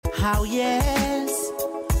Oh yes.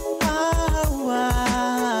 Oh,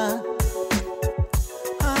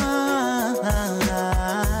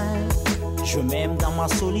 Je m'aime dans ma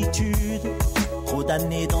solitude, trop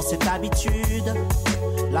d'années dans cette habitude.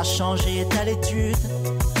 La changer est à l'étude,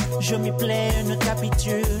 je m'y plais, ne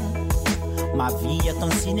capitule. Ma vie est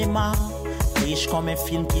un cinéma, riche comme un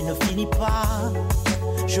film qui ne finit pas.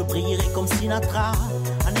 Je brillerai comme Sinatra,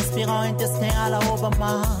 en espérant un destin à la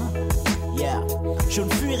Obama. Yeah, je ne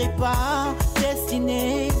fuirai pas,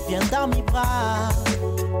 destinée, viens dans mes bras.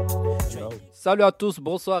 Salut à tous,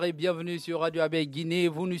 bonsoir et bienvenue sur Radio Abeille Guinée.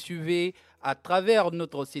 Vous nous suivez à travers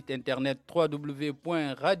notre site internet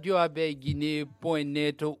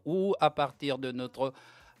www.radioabeilleguinée.net ou à partir de notre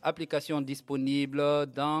application disponible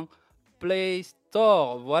dans Play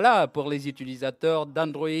Store. Voilà, pour les utilisateurs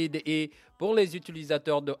d'Android et pour les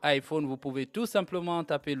utilisateurs de iPhone, vous pouvez tout simplement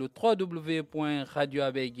taper le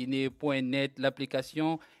www.radioabeilleguinée.net.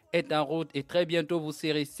 L'application est en route et très bientôt vous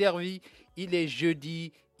serez servi. Il est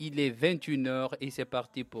jeudi. Il est 21h et c'est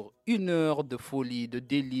parti pour une heure de folie, de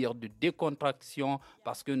délire, de décontraction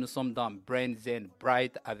parce que nous sommes dans Brains and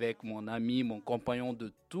Bright avec mon ami, mon compagnon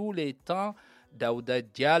de tous les temps, Daouda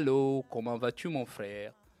Diallo. Comment vas-tu, mon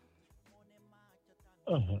frère?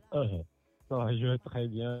 Je vais très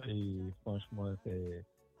bien et franchement, c'est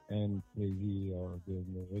un plaisir de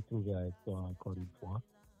me retrouver avec toi encore une fois.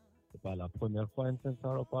 C'est pas la première fois et ce ne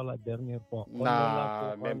sera pas la dernière fois.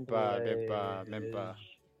 Même pas.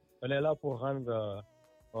 On est là pour rendre,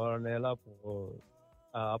 on est là pour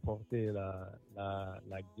apporter la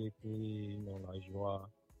gaieté, la joie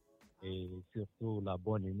et surtout la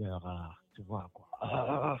bonne humeur. Tu vois quoi.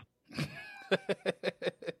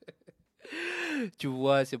 Tu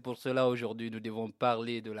vois, c'est pour cela aujourd'hui nous devons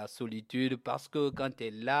parler de la solitude parce que quand tu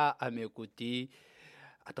es là à mes côtés,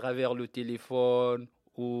 à travers le téléphone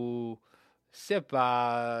ou c'est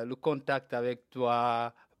pas le contact avec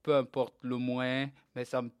toi, peu importe le moins, mais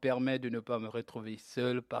ça me permet de ne pas me retrouver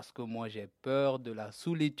seul parce que moi j'ai peur de la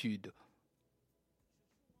solitude.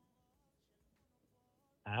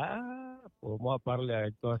 Pour moi, parler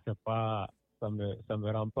avec toi, c'est pas, ça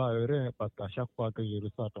me rend pas heureux parce qu'à chaque fois que je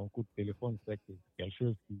reçois ton coup de téléphone, c'est que c'est quelque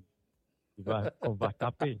chose qu'on va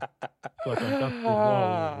taper. Soit on tape sur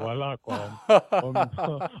moi ou voilà quoi.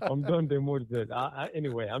 On me donne des mots de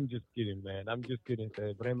anyway, I'm just kidding, man. I'm just kidding.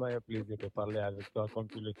 C'est vraiment un plaisir de parler avec toi comme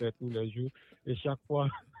tu le fais tous les jours. Et chaque fois.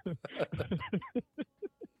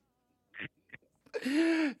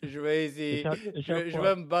 Je vais essayer. Je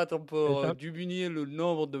vais me battre pour diminuer le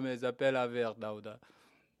nombre de mes appels à vers Daouda.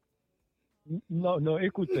 Non,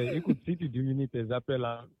 écoute, si tu diminues tes appels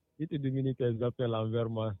envers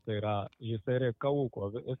moi, je serai KO,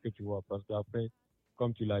 quoi. Est-ce que tu vois? Parce qu'après,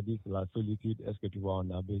 comme tu l'as dit, c'est la solitude. Est-ce que tu vois, on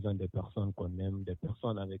a besoin des personnes qu'on aime, des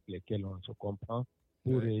personnes avec lesquelles on se comprend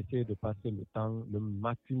pour essayer de passer le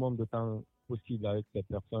maximum de temps possible avec ces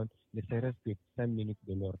personnes, ne serait-ce que 5 minutes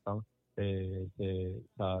de leur temps.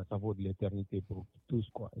 Ça vaut de l'éternité pour tous,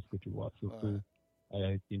 quoi. Est-ce que tu vois? Surtout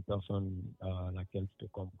avec une personne à laquelle tu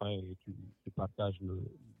te comprends et tu partages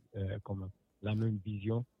la même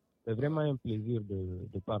vision. C'est vraiment un plaisir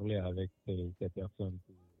de parler avec ces personnes.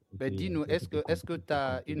 Ben dis-nous, est-ce que tu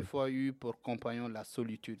as une fois eu pour compagnon la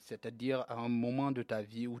solitude, c'est-à-dire à un moment de ta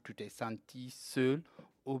vie où tu t'es senti seul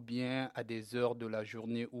ou bien à des heures de la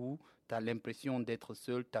journée où tu as l'impression d'être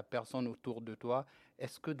seul, tu n'as personne autour de toi?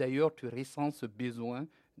 Est-ce que d'ailleurs tu ressens ce besoin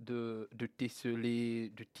de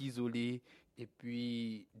t'isoler et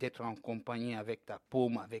puis d'être en compagnie avec ta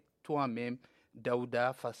paume, avec toi-même,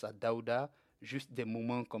 Daouda face à Daouda, juste des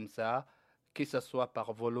moments comme ça, que ce soit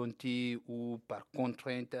par volonté ou par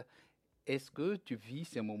contrainte? Est-ce que tu vis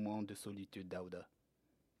ces moments de solitude, Daouda?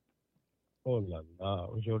 Oh là là,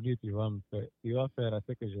 aujourd'hui tu vas faire à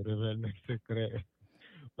ce que je révèle mes secrets.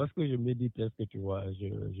 Parce que je médite, est-ce que tu vois,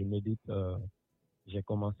 je médite, j'ai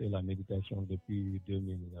commencé la méditation depuis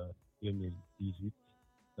 2018.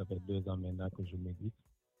 Ça fait 2 ans maintenant que je médite.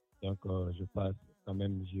 Donc, je passe quand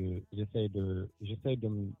même, j'essaie de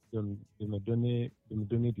me donner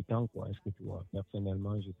du temps, quoi. Est-ce que tu vois?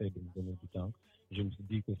 Personnellement, j'essaie de me donner du temps. Je me suis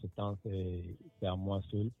dit que ce temps, c'est à moi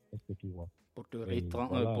seul. Est-ce que tu vois? Pour te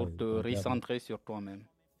recentrer sur toi-même.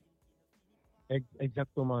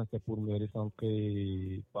 Exactement, c'est pour me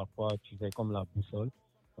recentrer. Parfois, tu sais, comme la boussole,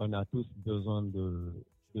 on a tous besoin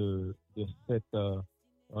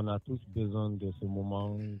on a tous besoin de ce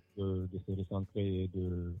moment de se recentrer et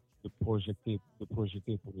de projeter pour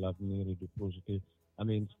l'avenir et de projeter,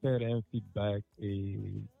 faire un feedback et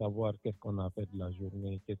savoir qu'est-ce qu'on a fait de la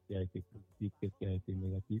journée, qu'est-ce qui a été positif, qu'est-ce qui a été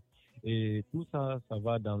négatif. Et tout ça, ça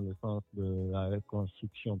va dans le sens de la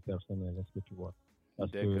reconstruction personnelle, est-ce que tu vois?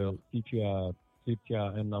 Parce que si tu as Si tu as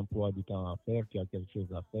un emploi du temps à faire, tu as quelque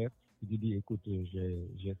chose à faire, tu te dis, écoute,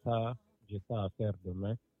 j'ai ça à faire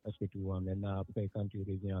demain. Est-ce que tu vois, maintenant, après, quand tu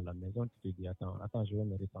reviens à la maison, tu te dis, attends, je vais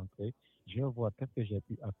me recentrer. Je vais voir qu'est-ce que j'ai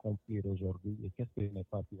pu accomplir aujourd'hui et qu'est-ce que je n'ai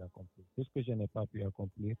pas pu accomplir. Qu'est-ce que je n'ai pas pu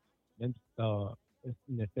accomplir, même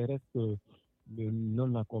ne serait-ce que le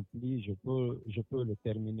non accompli, je peux le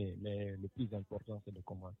terminer, mais le plus important, c'est de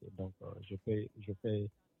commencer. Donc, je fais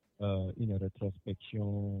une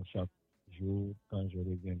rétrospection chaque jour quand je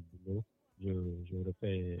reviens du boulot. Je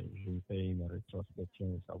fais une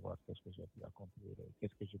rétrospection et savoir qu'est-ce que j'ai pu accomplir,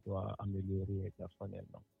 qu'est-ce que je dois améliorer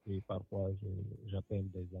personnellement. Et parfois, j'appelle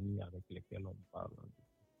des amis avec lesquels on parle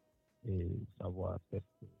et savoir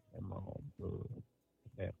qu'est-ce que vraiment on peut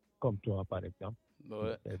faire. Comme toi, par exemple.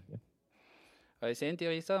 Ouais. Ouais, c'est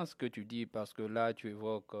intéressant ce que tu dis parce que là, tu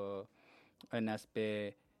évoques un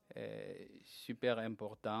aspect super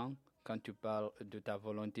important quand tu parles de ta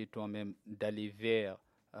volonté toi-même d'aller vers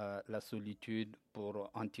la solitude pour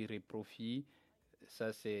en tirer profit.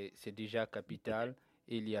 Ça, c'est déjà capital.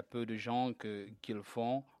 Et il y a peu de gens qui le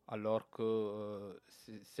font, alors que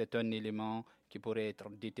c'est un élément qui pourrait être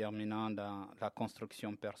déterminant dans la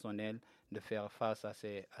construction personnelle, de faire face à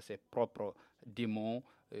ses propres démons,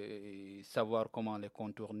 et savoir comment les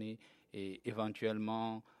contourner et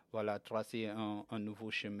éventuellement voilà, tracer un nouveau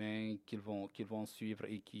chemin qu'ils vont suivre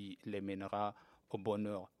et qui les mènera au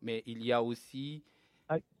bonheur. Mais il y a aussi...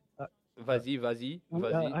 Ah, ah, ah, Vas-y, oui, vas-y.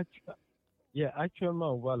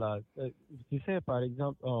 actuellement, voilà. Tu sais, par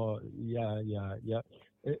exemple, moi,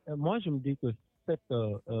 je me dis que cette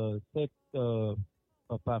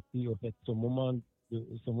partie, au fait, ce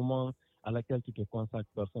moment à laquelle tu te consacres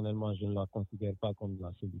personnellement, je ne la considère pas comme de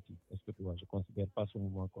la solitude. Est-ce que tu vois, je ne considère pas ce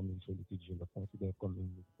moment comme une solitude, je le considère comme une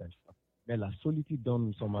méditation. Mais la solitude dont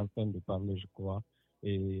nous sommes en train de parler, je crois,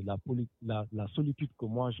 et la solitude que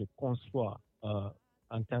moi je conçois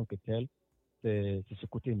en tant que telle, c'est ce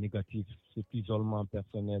côté négatif, cet isolement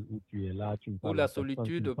personnel où tu es là, tu ne Ou parles la à personne, tu ne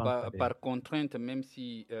solitude penses qu'à par contrainte, même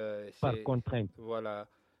si par contrainte. voilà,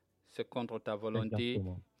 c'est contre ta volonté.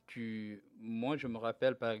 Exactement. Moi, je me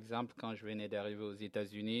rappelle par exemple quand je venais d'arriver aux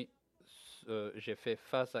États-Unis, j'ai fait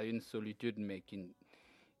face à une solitude mais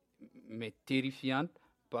terrifiante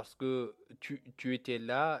parce que tu étais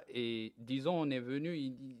là et disons on est venu,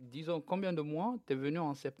 disons combien de mois? Tu es venu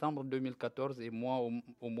en septembre 2014 et moi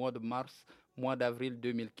au mois de mars, mois d'avril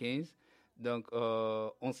 2015. Donc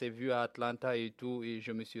on s'est vu à Atlanta et tout et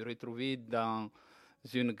je me suis retrouvé dans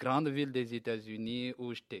une grande ville des États-Unis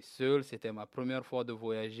où j'étais seul. C'était ma première fois de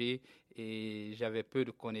voyager et j'avais peu de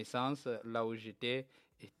connaissances là où j'étais.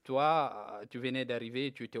 Et toi, tu venais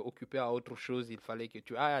d'arriver, tu étais occupé à autre chose, il fallait que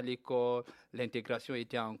tu ailles à l'école, l'intégration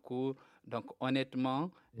était en cours. Donc honnêtement,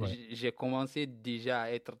 Ouais. j'ai commencé déjà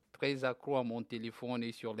à être très accro à mon téléphone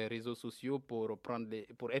et sur les réseaux sociaux pour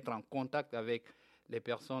être en contact avec les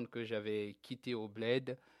personnes que j'avais quittées au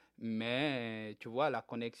bled. Mais tu vois, la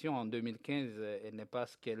connexion en 2015, elle n'est pas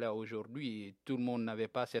ce qu'elle est aujourd'hui. Et tout le monde n'avait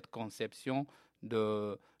pas cette conception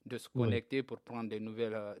de se Ouais. connecter pour prendre des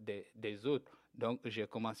nouvelles des autres. Donc, j'ai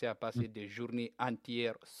commencé à Mm. passer des journées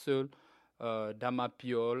entières seul dans ma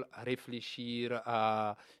piole, à réfléchir,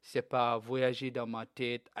 à, c'est pas, voyager dans ma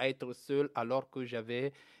tête, à être seul alors que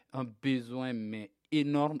j'avais un besoin mais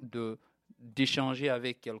énorme d'échanger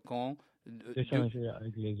avec quelqu'un, Échanger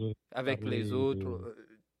avec les autres, avec les parler autres. de,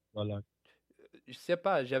 voilà. Je sais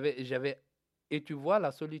pas, et tu vois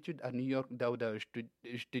la solitude à New York, Daouda,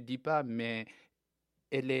 je te dis pas, mais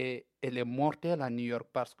elle est mortelle à New York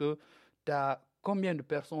parce que tu as combien de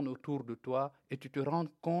personnes autour de toi et tu te rends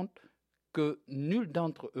compte que nul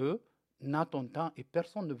d'entre eux n'a ton temps et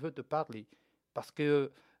personne ne veut te parler. Parce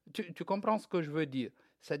que tu comprends ce que je veux dire.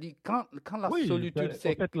 C'est-à-dire, quand la Oui, solitude, c'est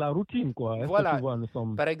en c'est... fait la routine, quoi. Est-ce que tu Voilà, vois, nous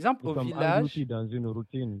sommes, par exemple, nous au sommes village, engloutis dans une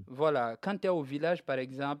routine. voilà, quand tu es au village, par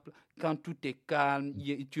exemple, quand tout est calme,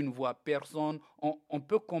 tu ne vois personne, on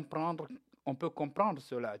peut comprendre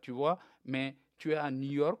cela, tu vois, mais tu es à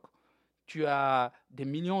New York, tu as des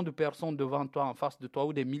millions de personnes devant toi, en face de toi,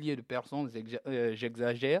 ou des milliers de personnes,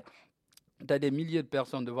 j'exagère, tu as des milliers de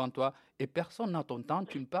personnes devant toi et personne n'a ton temps,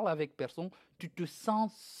 tu ne parles avec personne, tu te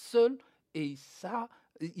sens seul et ça,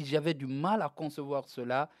 j'avais du mal à concevoir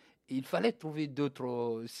cela. Il fallait trouver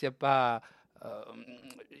d'autres, c'est pas, euh,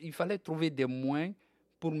 il fallait trouver des moyens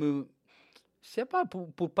pour me, je sais pas,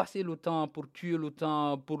 pour passer le temps, pour tuer le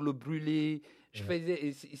temps, pour le brûler.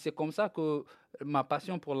 Ouais. C'est comme ça que ma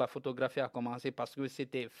passion pour la photographie a commencé parce que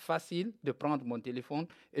c'était facile de prendre mon téléphone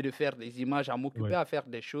et de faire des images, à m'occuper Ouais. à faire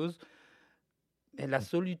des choses. Mais la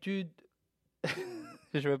solitude,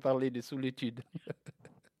 je vais parler de solitude.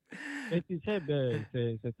 Et tu sais, ben,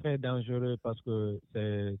 c'est très dangereux parce que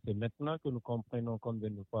c'est maintenant que nous comprenons combien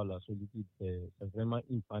de fois la solitude, c'est vraiment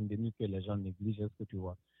une pandémie que les gens négligent, est-ce que tu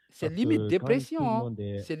vois? C'est Parce limite que quand tout le dépression, hein. monde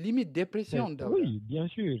est... C'est limite dépression, Daouda. Oui, bien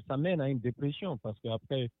sûr, ça mène à une dépression parce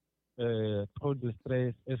qu'après, trop de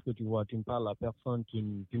stress, est-ce que tu vois, tu ne parles à personne, tu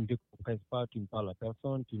ne décompresses pas, tu ne parles à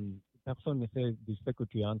personne, personne ne sait de ce que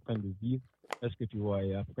tu es en train de vivre, est-ce que tu vois?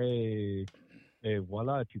 Et après... Et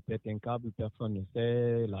voilà, tu pètes un câble, personne ne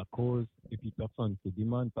sait la cause, et puis personne ne te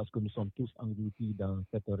demande parce que nous sommes tous engloutis dans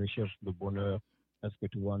cette recherche de bonheur. Est-ce que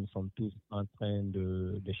tu vois, nous sommes tous en train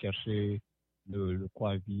de chercher le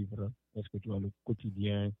quoi vivre. Est-ce que tu vois, le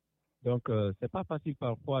quotidien. Donc, c'est pas facile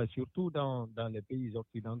parfois, surtout dans les pays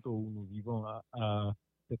occidentaux où nous vivons.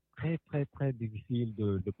 C'est très, très, très difficile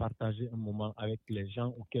de partager un moment avec les gens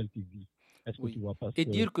auxquels tu vis. Est-ce que tu Oui. vois? Parce Et que,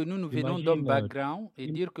 dire que nous venons d'un imagine, background, et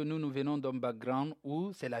dire que nous venons d'un background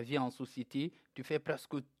où c'est la vie en société, tu fais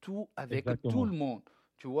presque tout avec tout le exactement. monde.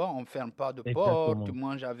 Tu vois, on ne ferme pas de porte, tu Exactement.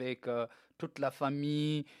 manges avec toute la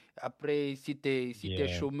famille. Après, si t'es Yeah.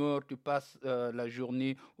 chômeur, tu passes la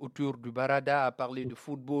journée autour du barada à parler de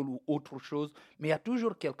football ou autre chose. Mais il y a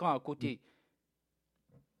toujours quelqu'un à côté.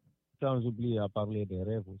 Sans oublier à parler des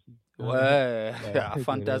rêves aussi. Ouais, à Des rêves.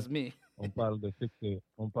 fantasmer. On parle de ce que,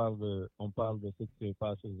 on parle de ce qui se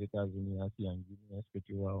passe aux États-Unis, ainsi en Guinée. Est-ce que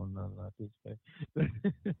tu vois, on en a tous fait.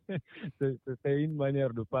 C'est une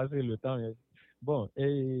manière de passer le temps. Bon,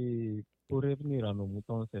 et pour revenir à nos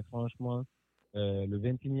moutons, c'est franchement le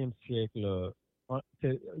 21e siècle.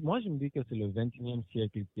 Moi, je me dis que c'est le 21e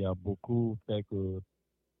siècle qui a beaucoup fait que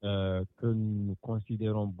nous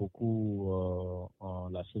considérons beaucoup en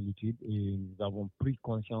la solitude et nous avons pris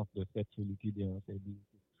conscience de cette solitude et on s'est dit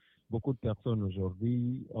beaucoup de personnes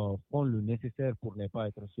aujourd'hui font le nécessaire pour ne pas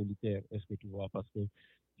être solitaire. Est-ce que tu vois? Parce que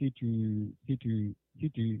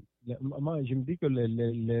moi, je me dis que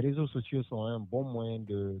les réseaux sociaux sont un bon moyen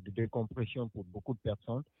de décompression pour beaucoup de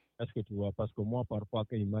personnes. Est-ce que tu vois? Parce que moi, parfois,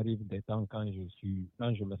 quand il m'arrive des temps quand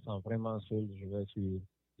je me sens vraiment seul, je vais sur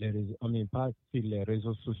les réseaux, pas sur les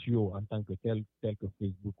réseaux sociaux en tant que tels que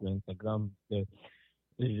Facebook ou Instagram.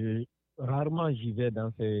 Je- Rarement j'y vais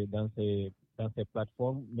dans ces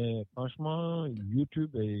plateformes, mais franchement,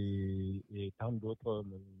 YouTube et tant d'autres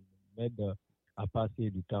m'aident à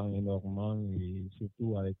passer du temps énormément et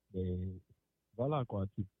surtout avec voilà quoi,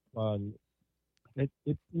 tu parles. Et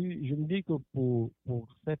puis, je me dis que pour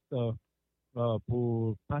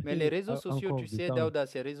Mais passer les réseaux sociaux, encore tu du sais, temps, Daouda,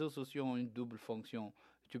 ces réseaux sociaux ont une double fonction.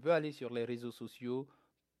 Tu peux aller sur les réseaux sociaux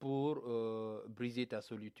pour briser ta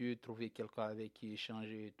solitude, trouver quelqu'un avec qui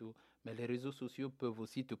échanger et tout. Mais les réseaux sociaux peuvent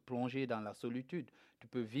aussi te plonger dans la solitude. Tu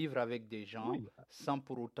peux vivre avec des gens oui, sans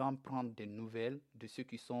pour autant prendre des nouvelles de ceux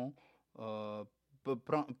qui sont, euh,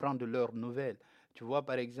 prendre de leurs nouvelles. Tu vois,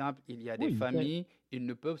 par exemple, il y a des oui, familles, ils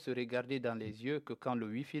ne peuvent se regarder dans les yeux que quand le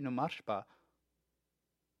Wi-Fi ne marche pas.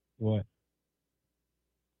 ouais.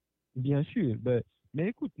 Bien sûr, ben, mais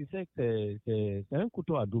écoute, tu sais que c'est un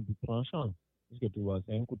couteau à double tranchant. Parce que tu vois,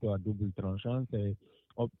 c'est un couteau à double tranchant.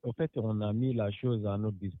 En fait, on a mis la chose à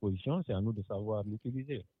notre disposition, c'est à nous de savoir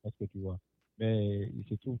l'utiliser. Est-ce que tu vois? Mais il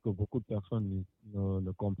se trouve que beaucoup de personnes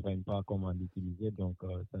ne comprennent pas comment l'utiliser, donc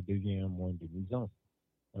ça devient un moyen de nuisance.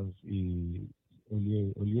 Et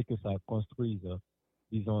au lieu que ça construise,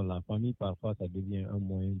 disons, la famille, parfois ça devient un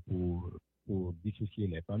moyen pour dissocier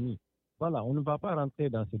les familles. Voilà, on ne va pas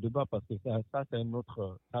rentrer dans ce débat parce que ça c'est un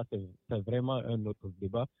autre, c'est vraiment un autre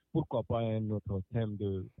débat. Pourquoi pas un autre thème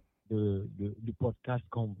du podcast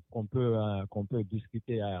qu'on peut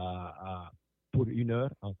discuter pour 1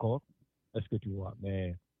 heure encore. Est-ce que tu vois?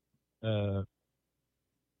 Mais euh,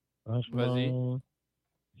 Vas-y. franchement,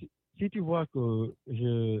 si, si tu vois que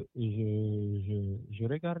je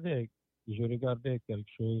regardais quelque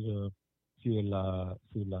chose sur la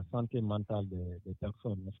santé mentale des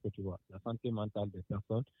personnes, est-ce que tu vois, la santé mentale des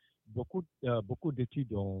personnes, beaucoup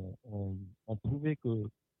d'études ont prouvé que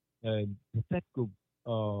euh, le fait que,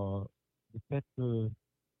 euh, le fait que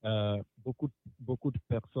beaucoup de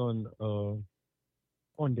personnes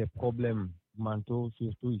ont des problèmes mentaux,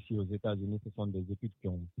 surtout ici aux États-Unis, ce sont des études qui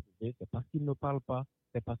ont prouvé, c'est parce qu'ils ne parlent pas,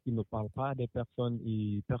 c'est parce qu'ils ne parlent pas des personnes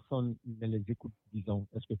et personne ne les écoute, disons,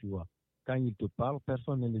 est-ce que tu vois? Quand ils te parlent,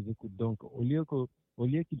 personne ne les écoute. Donc, au lieu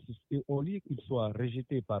qu'ils soient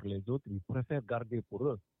rejetés par les autres, ils préfèrent garder pour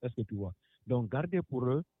eux, est-ce que tu vois? Donc, garder pour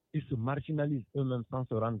eux, ils se marginalisent eux-mêmes sans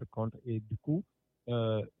se rendre compte et du coup,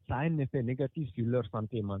 ça a un effet négatif sur leur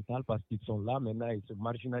santé mentale parce qu'ils sont là maintenant, ils se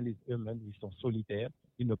marginalisent eux-mêmes, ils sont solitaires,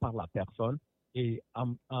 ils ne parlent à personne. Et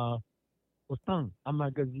autant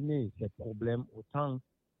emmagasiner ces problèmes, autant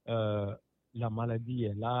euh, la maladie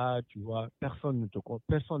est là, tu vois, personne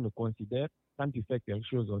ne considère, quand tu fais quelque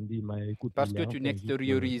chose, on dit, mais écoute, Parce il est que en tu train juste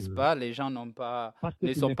n'extériorises pas, les gens parce que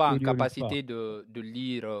ne tu sont pas en n'extériorises pas capacité de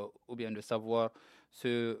lire ou bien de savoir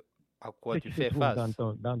ce à ce quoi tu qui se fais trouve face.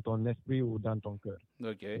 dans ton esprit ou dans ton cœur. Tu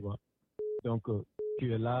Ok. vois. Donc,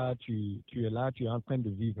 tu es là, tu es là, tu es en train de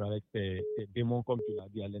vivre avec tes démons, comme tu l'as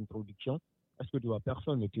dit à l'introduction. Parce que tu vois,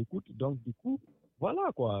 personne ne t'écoute. Donc, du coup,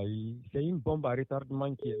 voilà quoi. C'est une bombe à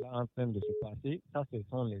retardement qui est là en train de se passer. Ça,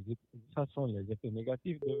 ça sont les effets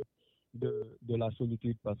négatifs de la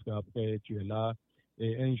solitude parce qu'après, tu es là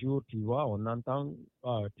et un jour, tu vois, on entend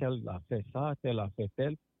tel a fait ça, tel a fait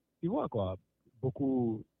tel. Tu vois quoi.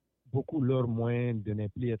 Beaucoup, beaucoup leur moyen de ne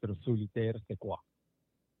plus être solitaire, c'est quoi?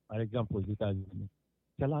 Par exemple, aux États-Unis.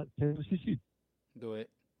 C'est le suicide. Ouais.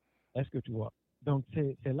 Est-ce que tu vois? Donc,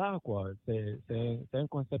 c'est là, quoi. C'est un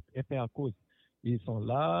concept effet à cause. Ils sont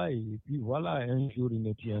là, et puis voilà, un jour, ils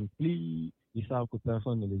ne tiennent plus, ils savent que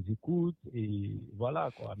personne ne les écoute, et voilà,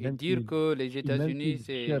 quoi. Et dire que les Même États-Unis, s'ils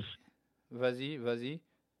c'est... cherchent, Vas-y, vas-y.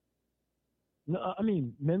 non,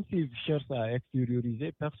 même s'ils cherchent à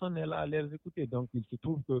extérioriser, personne n'est là à les écouter. Donc, il se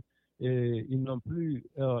trouve que ils n'ont plus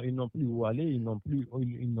où aller, ils n'ont plus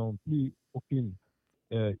aucune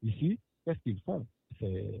ici, qu'est-ce qu'ils font?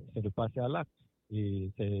 C'est de passer à l'acte.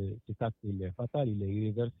 Et cet acte, il est fatal, il est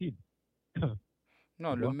irréversible.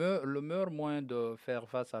 Non, Tu vois? le meilleur moyen de faire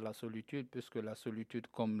face à la solitude, puisque la solitude,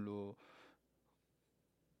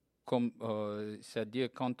 c'est-à-dire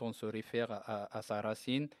quand on se réfère à sa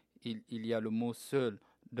racine, il y a le mot seul.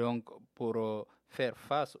 Donc, pour faire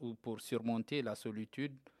face ou pour surmonter la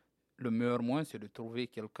solitude, le meilleur moyen, c'est de trouver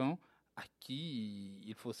quelqu'un à qui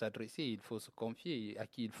il faut s'adresser, il faut se confier, à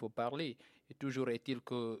qui il faut parler. Et toujours est-il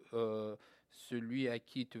que celui à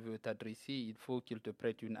qui tu veux t'adresser, il faut qu'il te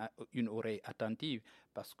prête une oreille attentive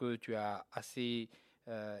parce que tu as assez...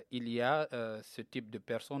 il y a ce type de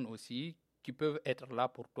personnes aussi qui peuvent être là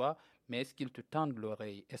pour toi, mais est-ce qu'ils te tendent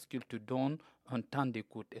l'oreille? Est-ce qu'ils te donnent un temps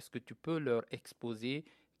d'écoute? Est-ce que tu peux leur exposer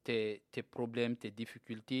tes problèmes, tes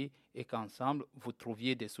difficultés et qu'ensemble, vous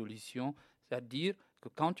trouviez des solutions? C'est-à-dire que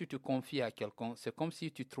quand tu te confies à quelqu'un, c'est comme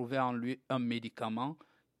si tu trouvais en lui un médicament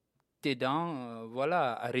t'aidant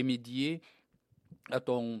voilà, à remédier à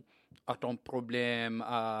à ton problème,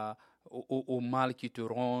 au mal qui te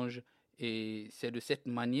ronge. Et c'est de cette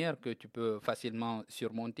manière que tu peux facilement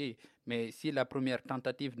surmonter. Mais si la première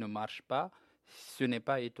tentative ne marche pas, ce n'est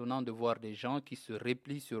pas étonnant de voir des gens qui se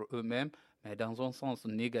replient sur eux-mêmes, mais dans un sens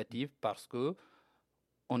négatif parce que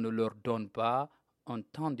on ne leur donne pas un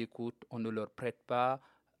temps d'écoute, on ne leur prête pas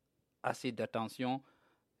assez d'attention.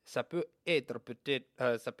 Ça peut être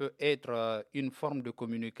ça peut être une forme de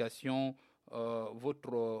communication,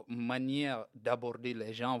 votre manière d'aborder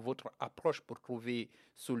les gens, votre approche pour trouver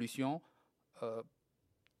solution. Euh,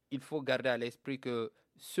 il faut garder à l'esprit que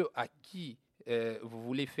ceux à qui vous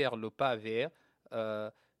voulez faire le pas vers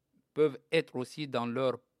euh, peuvent être aussi dans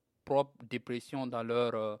leur propre dépression, dans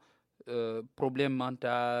leur problème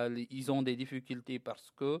mental. Ils ont des difficultés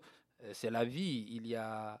parce que c'est la vie. Il y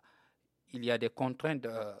a des contraintes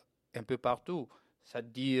un peu partout.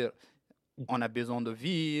 C'est-à-dire, on a besoin de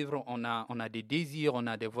vivre, on a des désirs, on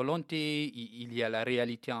a des volontés, il y a la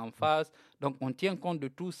réalité en face. Donc, on tient compte de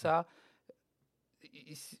tout ça.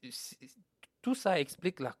 Tout ça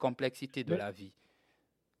explique la complexité de Mais, la vie.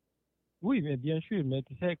 oui, mais bien sûr, mais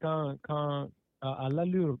tu sais, à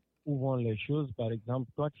l'allure où vont les choses, par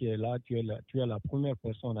exemple, toi, tu es la première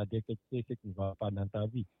personne à détecter ce qui ne va pas dans ta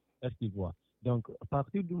vie. Est-ce que tu vois? Donc, à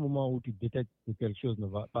partir du moment où tu détectes que quelque chose ne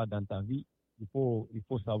va pas dans ta vie, il faut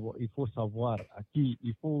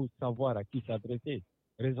savoir à qui s'adresser.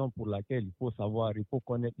 Raison pour laquelle il faut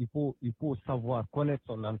connaître, il faut savoir connaître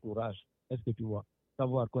son entourage. Est-ce que tu vois?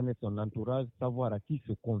 Savoir connaître son entourage, savoir à qui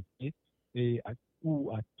se confier et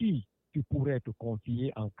ou à qui tu pourrais te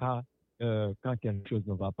confier en cas quand quelque chose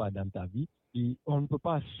ne va pas dans ta vie. Et on ne peut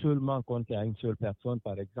pas seulement compter à une seule personne.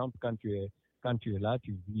 Par exemple, quand tu es là,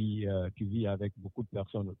 tu vis avec beaucoup de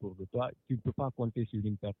personnes autour de toi. Tu ne peux pas compter sur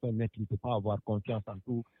une personne, mais tu ne peux pas avoir confiance en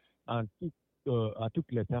tout, à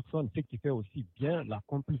toutes les personnes. Ce qui fait aussi bien la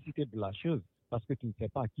complicité de la chose parce que tu ne sais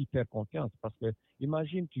pas à qui faire confiance. Parce que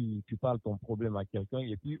imagine, tu parles ton problème à quelqu'un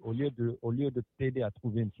et puis au lieu de t'aider à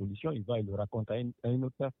trouver une solution, il va le raconter à une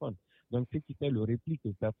autre personne. Donc, ce qui fait le repli que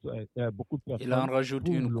beaucoup de Il en personnes rajoute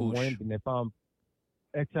trouvent une le moyen couche. de ne pas en...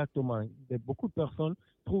 Exactement. Beaucoup de personnes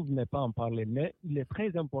trouvent ne pas en parler, mais il est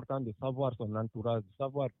très important de savoir son entourage, de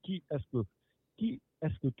savoir qui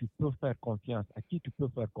est-ce que tu peux faire confiance, à qui tu peux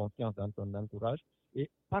faire confiance dans ton entourage et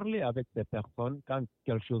parler avec ces personnes quand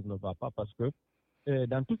quelque chose ne va pas parce que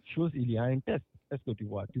dans toute chose, il y a un test. Est-ce que tu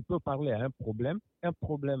vois? Tu peux parler à un problème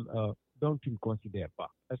dont tu ne considères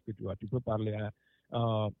pas. Est-ce que tu vois? Tu peux parler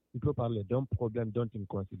tu peux parler d'un problème dont tu ne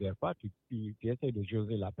considères pas, tu essaies de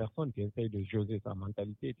juger la personne, tu essaies de juger sa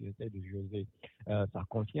mentalité, tu essaies de juger sa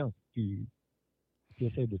confiance, tu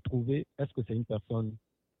essaies de trouver est-ce que c'est une personne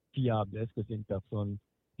fiable, est-ce que c'est une personne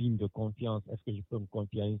digne de confiance, est-ce que je peux me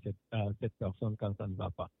confier à cette personne quand ça ne va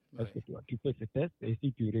pas. Est-ce Ouais. que tu fais ce test et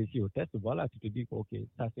si tu réussis au test, voilà, tu te dis que, ok,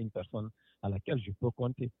 ça c'est une personne à laquelle je peux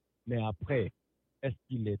compter. Mais après, est-ce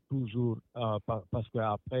qu'il est toujours, parce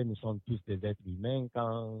qu'après nous sommes tous des êtres humains,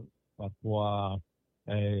 quand parfois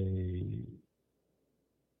il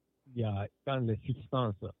quand les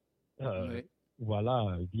substances euh, Ouais.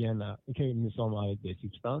 voilà, viennent, que nous sommes avec des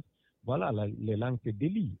substances, voilà, les langues se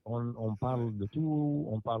délient. On Ouais. parle de tout,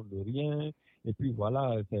 on parle de rien, et puis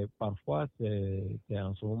voilà, parfois c'est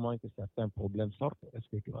en ce moment que certains problèmes sortent. Est-ce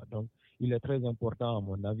que tu vois? Donc, il est très important, à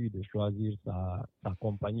mon avis, de choisir sa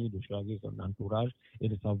compagnie, de choisir son entourage et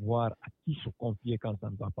de savoir à qui se confier quand ça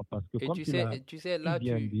ne va pas. Parce que Et comme tu l'as tu sais, si là,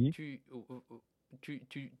 bien dit, tu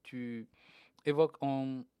évoques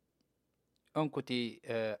un côté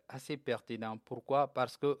assez pertinent. Pourquoi?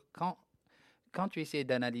 Parce que quand tu essaies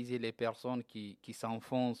d'analyser les personnes qui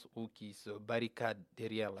s'enfoncent ou qui se barricadent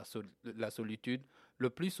derrière la solitude,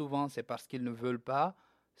 le plus souvent, c'est parce qu'ils ne veulent pas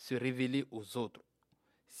se révéler aux autres.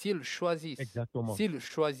 S'ils choisissent, exactement, s'ils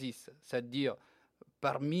choisissent, c'est-à-dire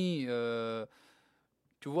parmi,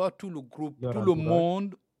 tu vois, tout le groupe, leur tout le entourage,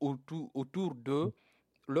 monde autour d'eux,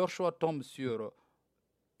 leur choix tombe sur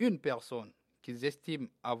une personne qu'ils estiment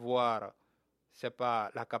avoir, c'est pas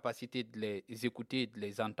la capacité de les écouter, de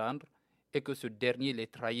les entendre, et que ce dernier les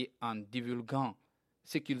trahit en divulguant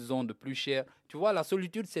ce qu'ils ont de plus cher. Tu vois, la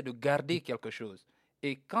solitude, c'est de garder quelque chose.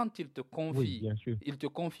 Et quand oui, bien sûr, ils te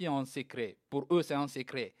confient un secret, pour eux c'est un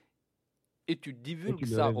secret, et tu et divulgues tu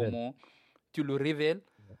le ça au révèles. monde, tu le révèles,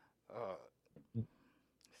 euh,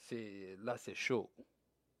 là c'est chaud.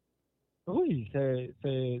 Oui, c'est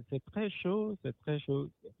très chaud, c'est très chaud.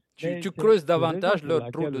 Mais Tu c'est creuses raison davantage pour leur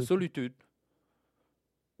trou laquelle de aussi, solitude.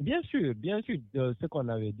 bien sûr, ce qu'on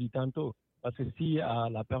avait dit tantôt. Parce que si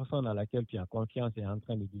la personne à laquelle tu as confiance est en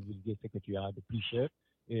train de divulguer ce que tu as de plus cher,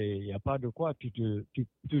 et il n'y a pas de quoi, tu te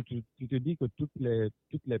dis que toutes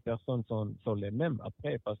les personnes sont les mêmes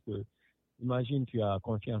après, parce que imagine tu as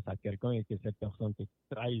confiance à quelqu'un et que cette personne te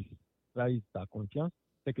trahisse ta confiance,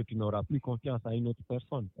 c'est que tu n'auras plus confiance à une autre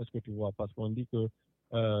personne. Est-ce que tu vois? Parce qu'on dit que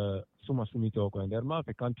suma sumito au coin d'herma,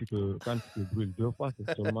 quand tu te brûles deux fois,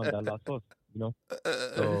 c'est seulement dans la sauce. You know?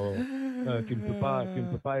 So, tu ne peux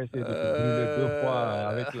pas essayer de te brûler deux fois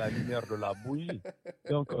avec la lumière de la bougie.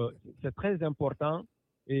 Donc, c'est très important.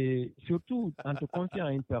 Et surtout, en te confiant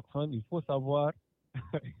à une personne, il faut savoir.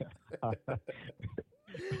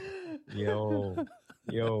 Yo,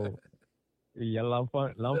 yo, il y a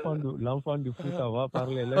l'enfant du foot, ça va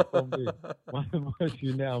parler, laisse tomber. Moi, je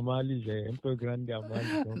suis né à Mali, j'ai un peu grandi à Mali,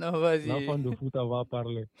 donc Non, vas-y. l'enfant de foot, ça va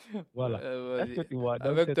parler. Voilà. Est-ce que Vas-y. tu vois? Donc,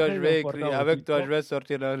 Avec c'est toi, je très vais important écrire. Avec aussi. toi, je vais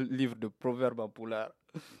sortir un livre de proverbes en poulard.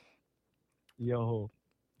 Yo.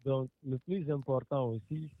 Donc, le plus important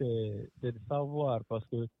aussi, c'est de savoir, parce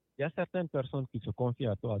que il y a certaines personnes qui se confient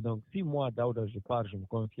à toi. Donc, si moi, Daouda, je pars, je me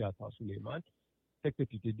confie à toi, Suleiman, c'est que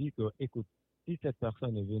tu te dis que, écoute, si cette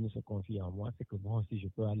personne est venue se confier à moi, c'est que moi aussi, je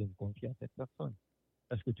peux aller me confier à cette personne.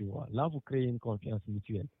 Est-ce que tu vois? Là, vous créez une confiance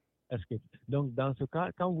mutuelle. Est-ce que donc dans ce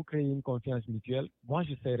cas, quand vous créez une confiance mutuelle, moi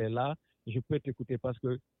je serai là, je peux t'écouter parce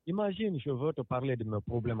que imagine, je veux te parler de mes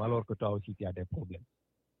problèmes alors que toi aussi tu as des problèmes.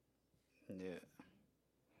 Yeah.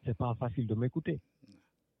 C'est pas facile de m'écouter.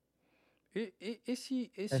 Et Est-ce si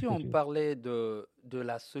que on tu parlait de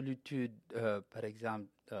la solitude, par exemple,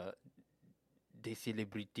 des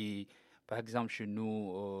célébrités, par exemple chez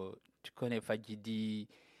nous, tu connais Fadjidi,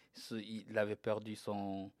 il avait perdu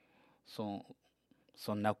son, son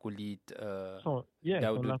acolyte, son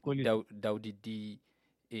acolyte. Daoudi,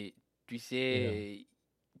 et tu Yeah. sais,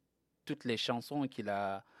 toutes les chansons qu'il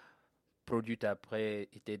a produites après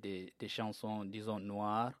étaient des chansons, disons,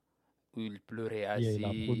 noires, où il pleurait Yeah, il a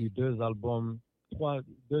assis. produit deux albums, je crois,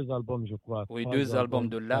 Oui, deux albums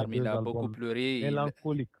de ouais, larmes, il deux a beaucoup albums pleuré,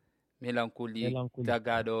 mélancoliques, mélancolique, mélancoliques.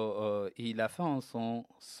 Tagado, et il a fait en son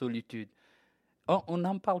solitude. On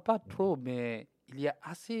n'en parle pas trop, mais il y a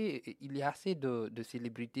assez de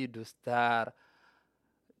célébrités, de stars,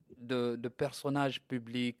 de personnages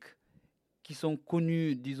publics qui sont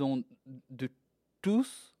connus, disons, de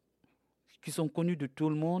tous, qui sont connus de tout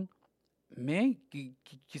le monde, mais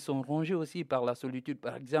qui sont rongés aussi par la solitude.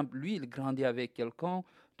 Par exemple, lui, il grandit avec quelqu'un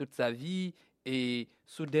toute sa vie et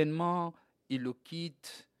soudainement, il le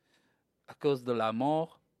quitte à cause de la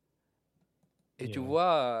mort. Et tu Yeah.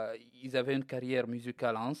 vois, ils avaient une carrière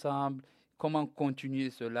musicale ensemble. Comment continuer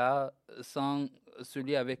cela sans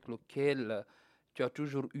celui avec lequel tu as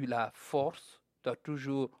toujours eu la force, tu as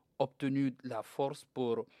toujours obtenu la force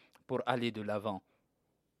pour aller de l'avant.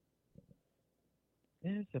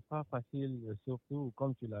 Et c'est pas facile, surtout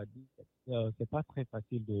comme tu l'as dit, c'est pas très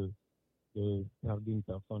facile de perdre une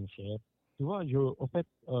personne chère. Tu vois, au fait,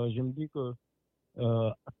 je me dis que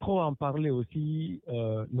euh, trop en parler aussi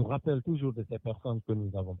nous rappelle toujours de ces personnes que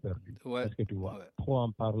nous avons perdues. Ouais, Est-ce que tu vois? ouais. Trop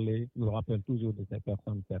en parler nous rappelle toujours de ces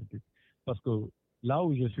personnes perdues. Parce que là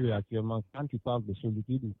où je suis actuellement, quand tu parles de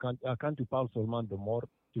solitude ou quand tu parles seulement de mort,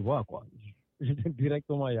 tu vois quoi?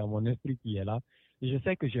 Directement, il y a mon esprit qui est là. Et je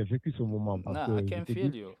sais que j'ai vécu ce moment parce Nah, I que je can te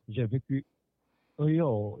feel dis, you. j'ai vécu, oh,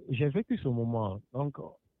 yo, j'ai vécu ce moment. Donc,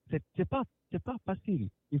 c'est pas facile.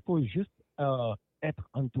 Il faut juste être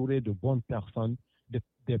entouré de bonnes personnes,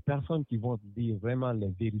 des personnes qui vont te dire vraiment les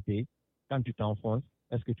vérités quand tu t'enfonces.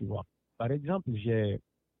 Est-ce que tu vois? Par exemple, j'ai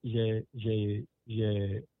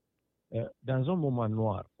dans un moment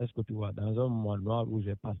noir, est-ce que tu vois? Dans un moment noir où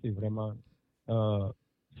j'ai passé vraiment euh,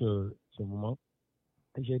 ce moment,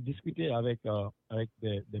 j'ai discuté avec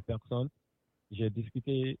des personnes, j'ai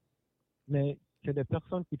discuté mais c'est des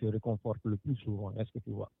personnes qui te réconfortent le plus souvent, est-ce que tu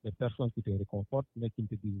vois? Des personnes qui te réconfortent, mais qui ne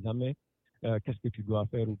te disent jamais qu'est-ce que tu dois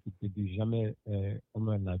faire ou qui ne te disent jamais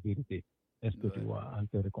comment la vérité. Est-ce que tu Ouais. vois, en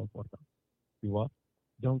te réconfortant, tu vois?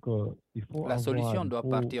 Donc, La solution doit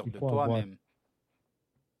partir il de faut avoir, toi-même.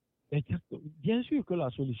 bien sûr que la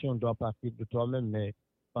solution doit partir de toi-même, mais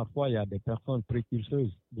parfois il y a des personnes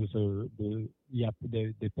précurseuses il y a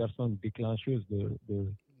des personnes déclencheuses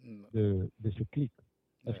Mm, de ce clic.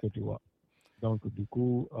 Est-ce ouais. que tu vois? Donc, du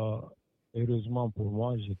coup, heureusement pour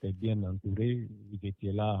moi, j'étais bien entouré. Ils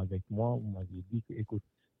étaient là avec moi. On m'avait dit que, écoute,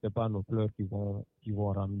 c'est pas nos pleurs qui vont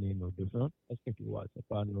ramener nos défunts. Est-ce que tu vois? C'est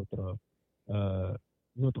pas euh,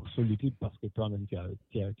 notre solitude parce que toi-même,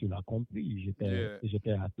 tu l'as compris. Yeah.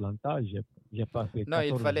 J'étais à Atlanta. J'ai passé Non, 14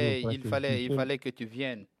 jours presque tout il seul. fallait que tu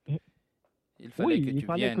viennes. Et Il fallait que oui, il tu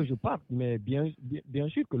fallait que viennes. je parte, mais bien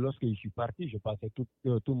sûr que lorsque je suis parti, je passais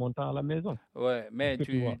tout mon temps à la maison. Ouais, Est-ce mais que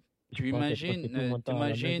tu vois? Je passais presque tout mon temps à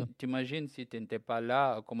la maison. t'imagines si tu n'étais pas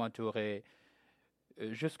là, comment tu aurais,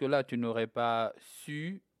 jusque-là, tu n'aurais pas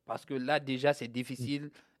su, parce que là, déjà, c'est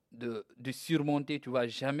difficile de surmonter, tu vas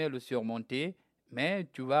jamais le surmonter, mais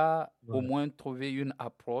tu vas au Ouais, moins trouver une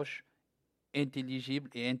approche intelligible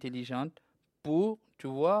et intelligente pour, tu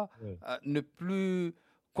vois, ouais. ne plus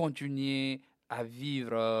continuer à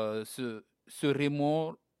vivre ce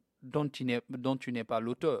remords dont tu n'es pas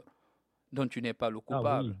l'auteur, dont tu n'es pas le Ah oui,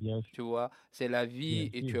 coupable. bien sûr, Tu vois, c'est la vie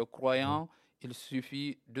bien et sûr. tu es Bien, croyant, il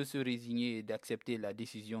suffit de se résigner et d'accepter la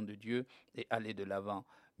décision de Dieu et aller de l'avant.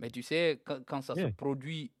 Mais tu sais, quand ça se bien,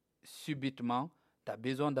 produit subitement, tu as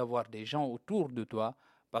besoin d'avoir des gens autour de toi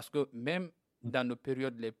parce que même dans nos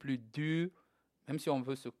périodes les plus dures, même si on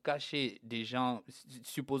veut se cacher des gens,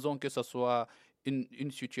 supposons que ce soit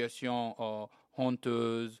une situation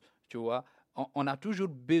honteuse, tu vois, on a toujours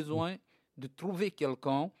besoin de trouver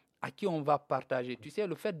quelqu'un à qui on va partager. Tu sais,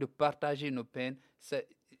 le fait de partager nos peines,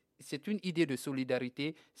 c'est une idée de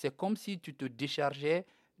solidarité. C'est comme si tu te déchargeais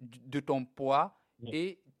de ton poids bien,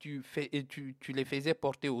 et tu les faisais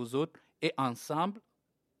porter aux autres. Et ensemble,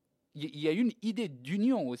 il y a une idée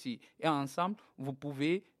d'union aussi. Et ensemble, vous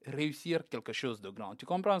pouvez réussir quelque chose de grand. Tu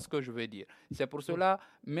comprends ce que je veux dire? C'est pour oui, cela,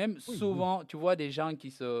 même oui, oui, souvent, tu vois des gens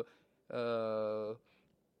qui se... euh,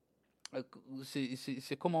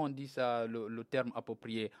 c'est comment on dit ça, le terme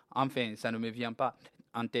approprié. Enfin, ça ne me vient pas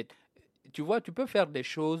en tête. Tu vois, tu peux faire des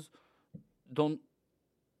choses dont,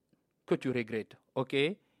 que tu regrettes, ok?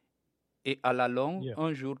 Et à la longue, yeah,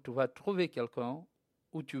 un jour, tu vas trouver quelqu'un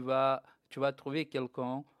ou tu vas trouver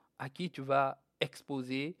quelqu'un à qui tu vas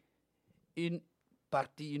exposer une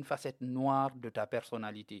partie, une facette noire de ta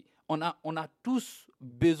personnalité. On a tous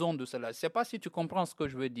besoin de cela. Je ne sais pas si tu comprends ce que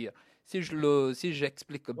je veux dire. Si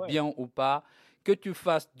j'explique ouais, bien ou pas, que tu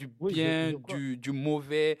fasses du oui, bien, je crois, du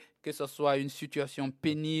mauvais, que ce soit une situation ouais,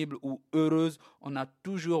 pénible ou heureuse, on a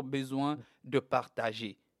toujours besoin de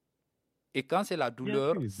partager. Et quand c'est la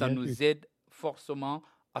douleur, ça bien sûr, nous aide forcément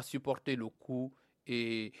à supporter le coup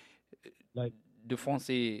et like, de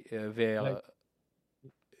foncer like,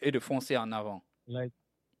 et de foncer en avant. like,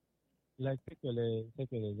 ce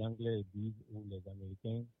que les Anglais disent ou les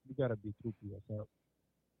Américains, you gotta be true to yourself,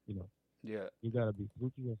 you know, Yeah. you gotta be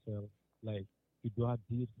true to yourself, like, tu dois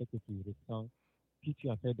dire ce que tu ressens. Si tu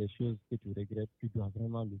as fait des choses que tu regrettes, tu dois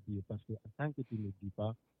vraiment le dire parce que tant que tu ne le dis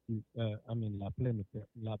pas, la plaie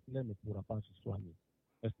ne pourra pas se soigner.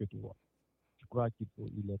 Est-ce que tu vois? Je crois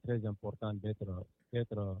il est très important d'être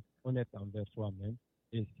honnête envers soi-même.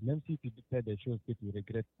 Et même si tu fais des choses que tu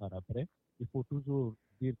regrettes par après, il faut toujours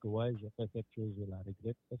dire que ouais, j'ai fait cette chose, je la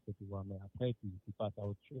regrette, est-ce que tu vois, mais après, tu passes à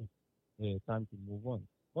autre chose. time to move on.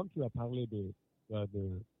 Comme tu as parlé de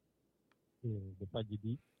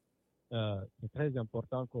Fadidi, c'est très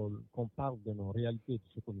important qu'on parle de nos réalités, de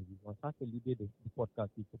ce que nous vivons. Ça, c'est l'idée du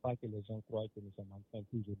podcast. Il ne faut pas que les gens croient que nous sommes en train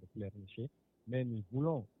toujours de pleurnicher, mais nous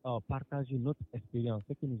voulons partager notre expérience,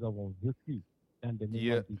 ce que nous avons vécu dans des moments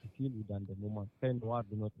Yeah. difficiles ou dans des moments très noirs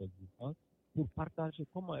de notre existence, pour partager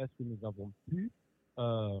comment est-ce que nous avons pu,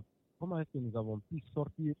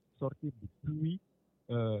 sortir du puits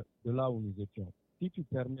de là où nous étions. Si tu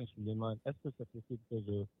permets, Suleiman, est-ce que c'est possible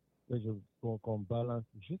qu'on balance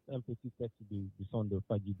juste un petit texte du son de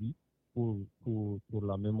Fadidi pour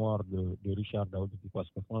la mémoire de Richard Daoudi, parce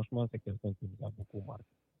que franchement, c'est quelqu'un qui nous a beaucoup marqué.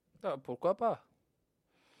 Ah, pourquoi pas?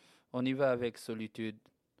 On y va avec Solitude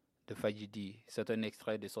de Fadidi. C'est un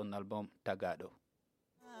extrait de son album Tagado.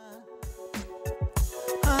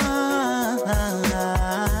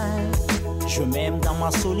 Je m'aime dans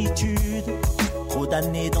ma solitude, trop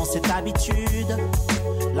d'années dans cette habitude.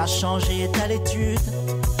 La changer est à l'étude,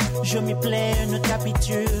 je m'y plais, ne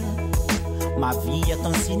capitule. Ma vie est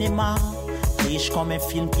un cinéma, riche comme un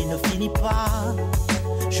film qui ne finit pas.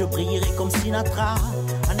 Je brillerai comme Sinatra,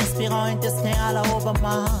 en espérant un destin à la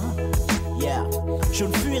Obama. Yeah, je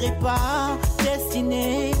ne fuirai pas,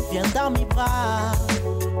 destinée, viens dans mes bras.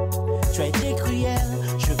 Tu as été cruel,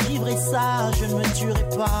 je vivrai ça, je ne me tuerai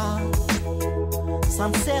pas. Ça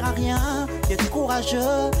ne sert à rien d'être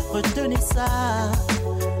courageux, retenez ça.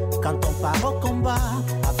 Quand on part au combat,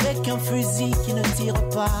 avec un fusil qui ne tire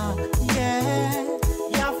pas. Yeah,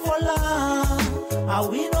 ya fola, ah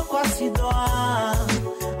oui no kwasidoa,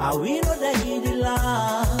 ah oui no dayidila,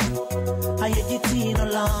 ah yeditino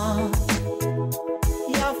la.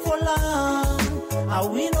 Ya fola, ah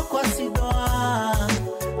oui no kwasidoa,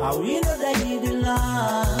 ah oui no dayidila,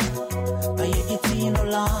 ah yeditino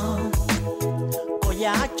la.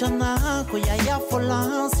 Koya achana, koya ya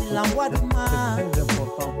fola, si la waduma.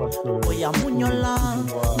 Koya munyola,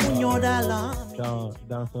 munyodala.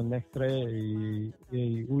 Dans son extrait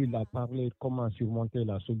et où il a parlé de comment surmonter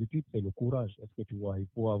la solitude, c'est le courage. Est-ce que tu vois, il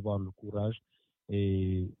faut avoir le courage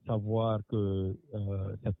et savoir que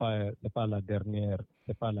c'est pas la dernière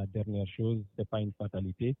chose, c'est pas une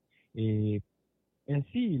fatalité. Et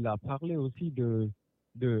ainsi, il a parlé aussi de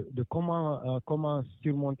comment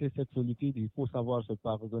surmonter cette solitude. Il faut savoir se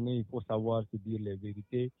pardonner, il faut savoir se dire les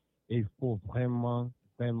vérités et il faut vraiment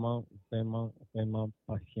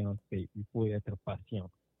patienter. Il faut être patient.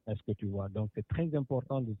 Est-ce que tu vois? Donc, c'est très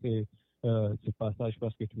important de ce passage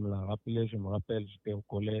parce que tu me l'as rappelé. Je me rappelle, j'étais au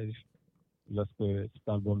collège lorsque cet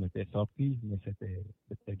album était sorti, mais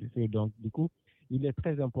c'était du feu. Donc, du coup, il est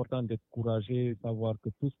très important d'être courageux, savoir que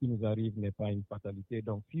tout ce qui nous arrive n'est pas une fatalité.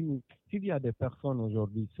 Donc, s'il y a des personnes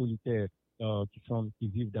aujourd'hui solitaires qui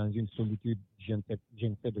vivent dans une solitude, je ne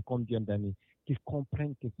sais de combien d'années, qu'ils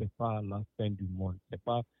comprennent que c'est pas la fin du monde. C'est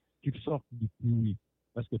pas qu'ils sortent du pluie.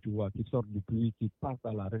 Est-ce que tu vois? Qu'ils sortent du pluie, qu'ils partent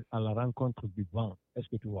à la rencontre du vent. Est-ce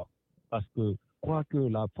que tu vois? Parce que quoi que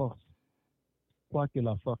la force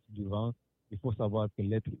du vent, il faut savoir que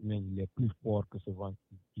l'être humain il est plus fort que ce vent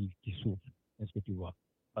qui souffle. Est-ce que tu vois?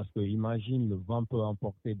 Parce que imagine, le vent peut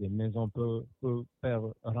emporter des maisons, peut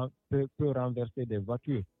renverser des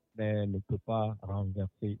voitures, mais ne peut pas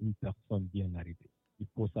renverser une personne bien arrivée. Il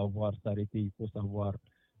faut savoir s'arrêter, il faut savoir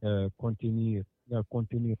contenir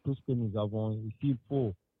tout ce que nous avons. S'il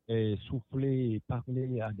faut souffler,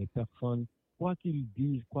 parler à des personnes, quoi qu'ils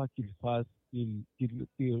disent, quoi qu'ils fassent, qu'ils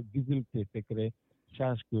divulguent tes secrets,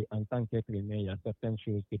 sache qu'en tant qu'être humain, il y a certaines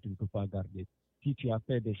choses que tu ne peux pas garder. Si tu as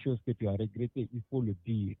fait des choses que tu as regrettées, il faut le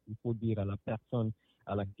dire. Il faut dire à la personne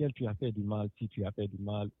à laquelle tu as fait du mal, si tu as fait du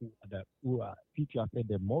mal, si tu as fait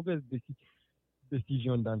des mauvaises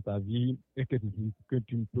décisions dans ta vie et que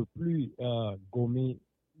tu ne peux plus gommer,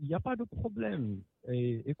 il n'y a pas de problème.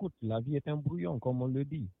 Et, écoute, la vie est un brouillon, comme on le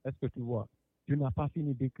dit. Est-ce que tu vois? Tu n'as pas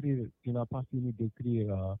fini d'écrire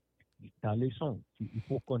ta leçon. Il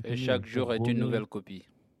faut continuer. Et chaque jour est une nouvelle copie.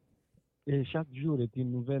 Et chaque jour est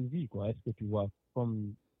une nouvelle vie, quoi. Est-ce que tu vois?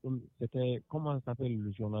 C'était, comment s'appelle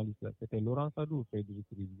le journaliste là? C'était Laurent Sadou, Frédéric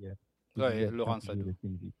Rivière. Oui, Laurent Sadou.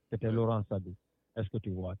 C'était Laurent Sadou. Est-ce que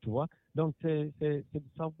tu vois? Donc, c'est de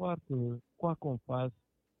savoir que quoi qu'on fasse,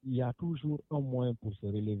 il y a toujours un moyen pour se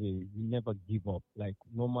relever. You never give up. Like,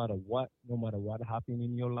 no matter what happened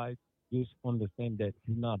in your life, just understand that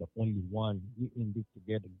you're not the only one. We're in this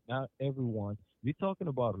together. Not everyone. We're talking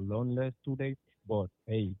about loneliness today, but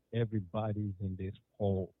hey, everybody's in this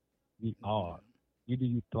hole. We are. Either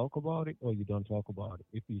you talk about it or you don't talk about it.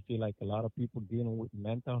 If you feel like a lot of people dealing with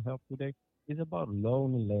mental health today, it's about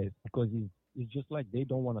loneliness because it's just like they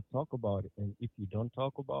don't want to talk about it. And if you don't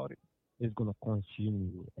talk about it, it's going to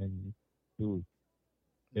consume you and do it.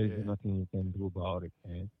 There is Yeah. nothing you can do about it,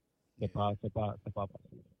 man. Yeah. C'est pas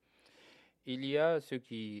facile. Il y a ceux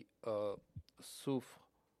souffrent,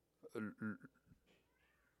 euh, l-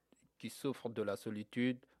 qui souffrent de la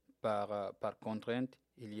solitude par contrainte.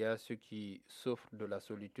 Il y a ceux qui souffrent de la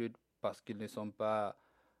solitude parce qu'ils ne sont pas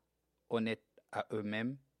honnêtes à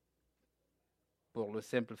eux-mêmes, pour le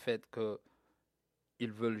simple fait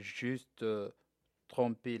qu'ils veulent juste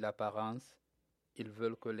tromper l'apparence. Ils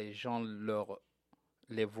veulent que les gens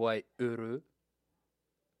les voient heureux,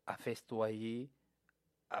 à festoyer,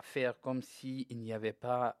 à faire comme s'il n'y avait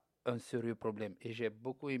pas un sérieux problème. Et j'ai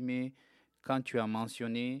beaucoup aimé quand tu as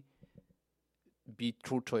mentionné be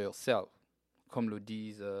true to yourself, comme le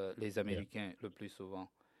disent les Yeah. Américains le plus souvent.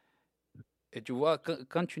 Et tu vois,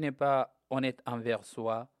 quand tu n'es pas honnête envers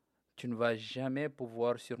soi, tu ne vas jamais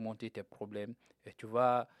pouvoir surmonter tes problèmes et tu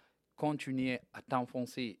vas continuer à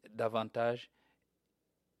t'enfoncer davantage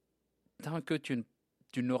tant que tu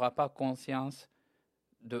n'auras pas conscience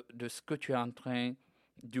de ce que tu es en train,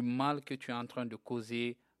 du mal que tu es en train de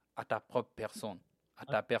causer à ta propre personne, à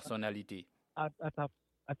À, ta personnalité. à ta,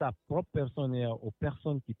 à ta propre personne et aux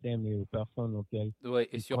personnes qui t'aiment et aux personnes auxquelles Ouais,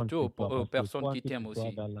 et qui comptent surtout sur toi. aux Parce que personnes quoi qui que tu t'aiment sois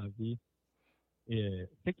aussi. dans la vie, et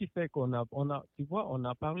ce qui fait tu vois, on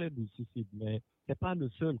a parlé du suicide, mais c'est pas le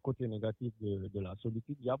seul côté négatif de la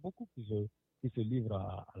solitude. Il y a beaucoup qui se livrent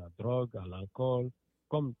à la drogue, à l'alcool,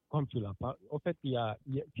 comme tu l'as pas. En fait,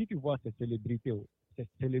 si tu vois ces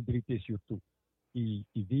célébrités surtout, qui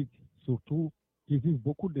vivent surtout, qui vivent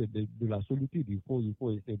beaucoup de la solitude. Il faut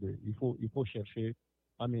essayer il faut chercher.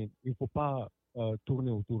 Il faut pas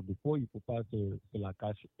tourner autour du pot, il faut pas se la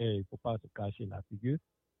cacher, il faut pas se cacher la figure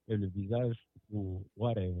et le visage ou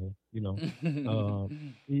whatever, you know. Euh,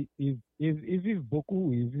 ils vivent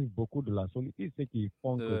beaucoup de la solitude, ce qui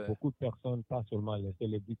font que Euh, beaucoup de personnes, pas seulement les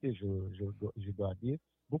célébrités, je dois dire,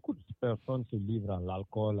 beaucoup de personnes se livrent à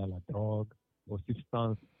l'alcool, à la drogue, aux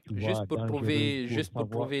substances, tu vois, dangereuses juste pour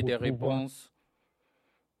prouver pour des pouvoir, réponses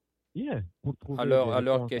yeah, pour trouver des à leur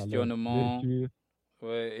réponses à leurs questionnement, blessures.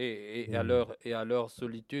 ouais, Oui, et à leur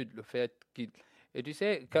solitude, le fait qu'ils... Et tu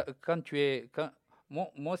sais, quand tu es...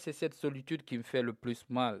 moi, c'est cette solitude qui me fait le plus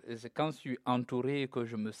mal. Et c'est quand je suis entouré et que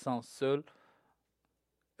je me sens seul,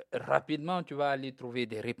 rapidement, tu vas aller trouver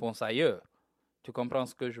des réponses ailleurs. Tu comprends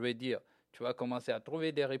ce que je veux dire? Tu vas commencer à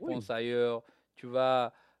trouver des oui, réponses ailleurs. Tu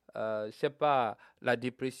vas, je sais pas, la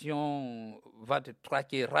dépression va te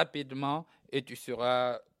traquer rapidement et tu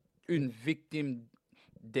seras une victime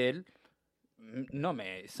d'elle. Non,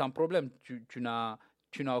 mais sans problème, tu n'as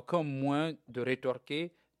aucun moyen de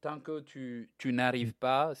rétorquer tant que tu n'arrives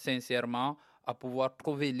pas, sincèrement, à pouvoir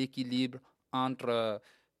trouver l'équilibre entre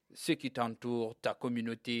ce qui t'entoure, ta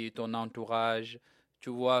communauté, ton entourage, tu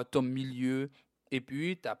vois, ton milieu, et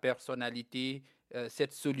puis ta personnalité,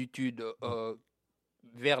 cette solitude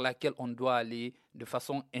vers laquelle on doit aller de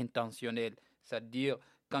façon intentionnelle. C'est-à-dire,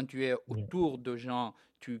 quand tu es yeah, autour de gens,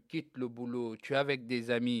 tu quittes le boulot, tu es avec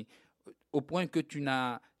des amis, au point que tu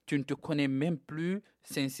ne te connais même plus,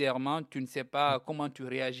 sincèrement, tu ne sais pas comment tu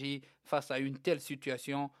réagis face à une telle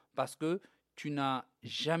situation parce que tu n'as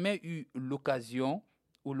jamais eu l'occasion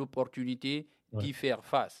ou l'opportunité ouais, d'y faire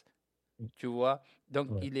face. Tu vois? Donc,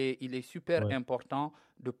 ouais, il est super ouais. important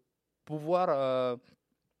de pouvoir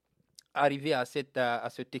arriver à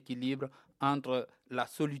cet équilibre entre la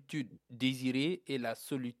solitude désirée et la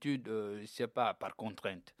solitude, je sais pas, par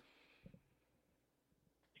contrainte.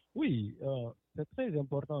 Oui, c'est très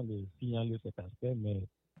important de signaler cet aspect, mais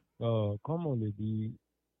comme on le dit,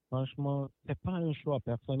 franchement, c'est pas un choix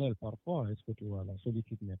personnel parfois. Est-ce que tu vois, la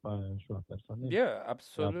solitude n'est pas un choix personnel. Yeah,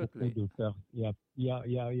 Il y a beaucoup absolutely. de il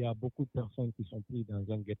y a beaucoup de personnes qui sont prises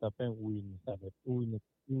dans un guet-apens où ils ne savent, où ne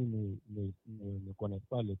connaissent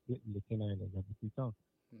pas les tenants et les aboutissants,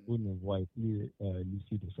 où ils ne voient plus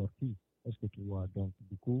l'issue de sortie. Est-ce que tu vois? Donc,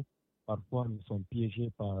 du coup, parfois, nous sommes piégés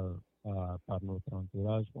par notre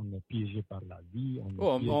entourage, on est piégé par la vie, on est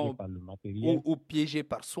Oh, piégé par le matériel. ou piégé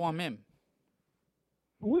par soi-même.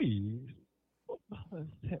 Oui,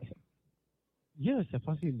 yeah, c'est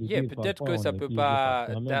facile de Yeah, dire peut-être parfois que on ça est peut piégé par pas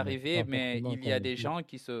soi-même, mais c'est t'arriver, pas mais forcément il y qu'on a est des piégé. gens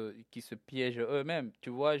qui se piègent eux-mêmes. Tu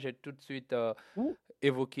vois, j'ai tout de suite Ou-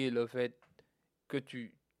 évoqué le fait que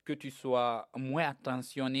que tu sois moins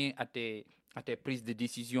attentionné à tes prises de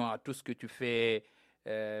décision, à tout ce que tu fais.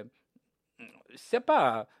 Euh, c'est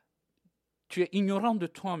pas, tu es ignorant de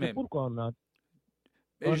C'est toi-même. pourquoi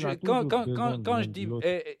Et on a toujours besoin de l'un de l'autre.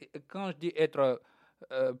 quand je dis être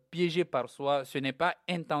piégé par soi, ce n'est pas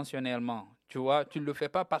intentionnellement. Tu vois, tu ne le fais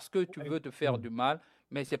pas parce que tu Ouais, veux te faire ouais. du mal,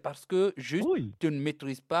 mais c'est parce que juste Oui, tu ne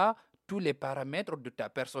maîtrises pas tous les paramètres de ta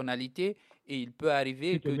personnalité Et il peut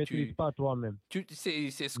arriver Tu te que maîtrises pas toi-même. c'est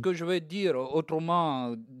ce que je veux dire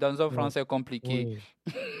autrement dans un Oui, français compliqué. oui.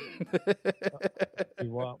 Tu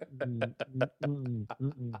vois.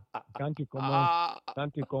 Quand tu commences, Ah. quand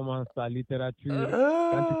tu commences ta littérature,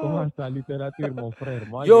 quand tu commences ta littérature, mon frère,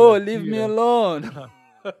 moi je Yo, leave respire, me hein. alone.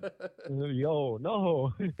 Yo,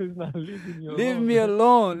 no, it's not leaving you Leave alone. me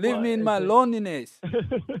alone. Tu Leave vois, me in my loneliness.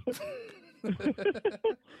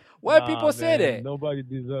 Why people nah, say man, that? nobody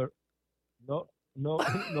deserve, no, no,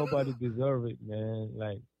 nobody deserve it, man.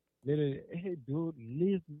 Like, literally, hey, dude,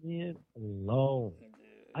 leave me alone.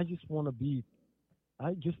 I just want to be,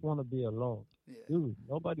 I just want to be alone. Dude,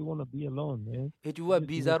 nobody want to be alone, man. Et tu You vois, just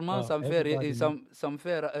need, bizarrement, everybody needs ça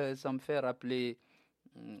me fait rappeler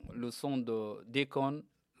le son de Deacon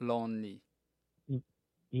Lonely.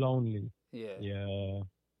 lonely. Yeah. Yeah.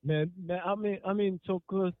 Mais so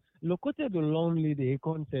que le côté de lonely des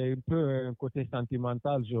icônes, c'est un peu un côté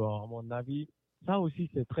sentimental, genre, à mon avis. Ça aussi,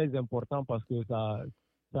 c'est très important parce que ça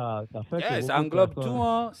fait que Yeah, ça beaucoup de englobe tout, personnes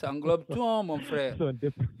hein. Ça englobe tout, hein, mon frère. sont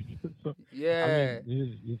dépressées. Yeah.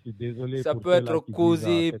 Je suis désolé Ça pour peut être ceux-là qui disent, ah,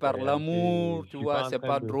 causé cette par réalité, l'amour, je tu suis vois, pas en c'est train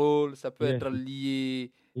pas de, drôle, ça peut yes, être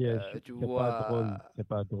lié, tu c'est pas vois. drôle, c'est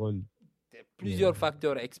pas drôle. Plusieurs Yeah.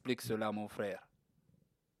 facteurs expliquent cela, mon frère.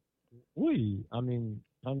 Oui,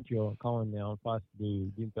 quand on est en face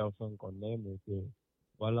d'une personne qu'on aime et que,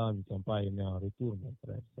 voilà, ils ne sont pas aimés en retour, mon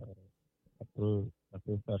frère, ça peut, ça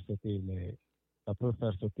peut faire sauter ça peut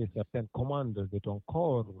faire sauter certaines commandes de ton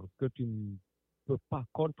corps que tu ne peux pas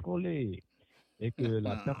contrôler et que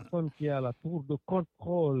la personne qui a la tour de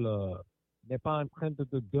contrôle n'est pas en train de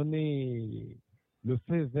te donner le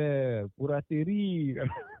feu vert pour atterrir.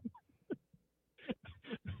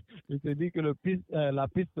 Je te dis que la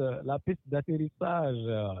piste d'atterrissage,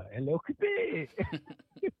 elle est occupée.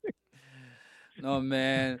 Non,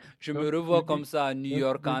 mais je me Donc, tu revois te comme dis, ça à New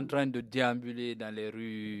donc, tu York te en dis, train de déambuler dans les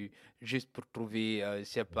rues juste pour trouver, je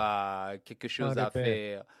sais pas, quelque un chose à repère.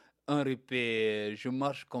 faire, un repère. Je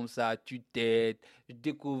marche comme ça à tue-tête, je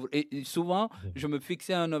découvre. Et souvent, je me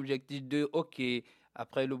fixais un objectif de, OK,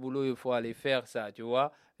 après le boulot, il faut aller faire ça, tu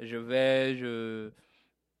vois. Je vais, je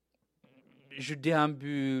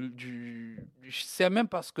déambule, je sais même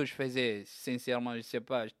pas ce que je faisais, sincèrement, je sais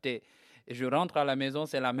pas. Je rentre à la maison,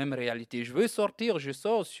 c'est la même réalité. Je veux sortir, je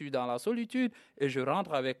sors, je suis dans la solitude et je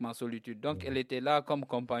rentre avec ma solitude. Donc, elle était là comme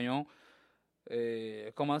compagnon. Et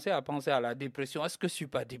commencer à penser à la dépression. Est-ce que je suis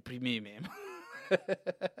pas déprimé même?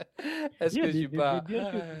 Est-ce Yeah, que je suis pas,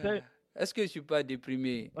 bien sûr, tu sais, est-ce que je suis pas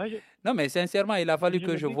déprimé? moi, Non, mais sincèrement, il a fallu je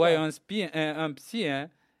que me je dis voie que, un psy, hein.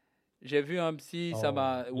 J'ai vu un psy, oh,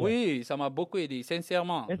 yeah. oui, ça m'a beaucoup aidé,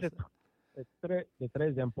 sincèrement. Et c'est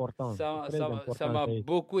très important. C'est très Ça important. m'a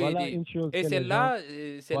beaucoup Voilà aidé. une chose Et que les gens,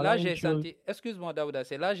 c'est là voilà une j'ai chose. senti, excuse-moi Daouda,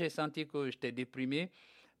 c'est là j'ai senti que j'étais déprimé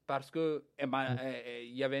parce que Mm,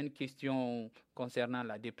 il y avait une question concernant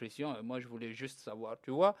la dépression. Et moi, je voulais juste savoir,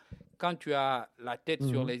 tu vois, quand tu as la tête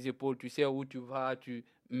sur mhm, les épaules, tu sais où tu vas,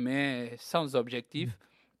 mais sans mm, objectif,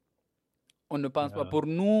 on ne pense pas. yeah. Pour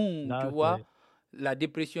nous, tu Là, vois, la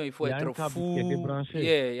dépression, il faut il y a un être câble qui est fou. débranché.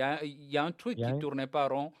 Yeah, il y a un truc Il y a qui un, tournait pas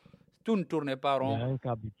rond. Tout ne tournait pas il y rond. a un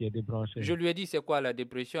câble qui est débranché. Je lui ai dit c'est quoi la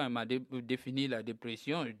dépression. Elle m'a défini la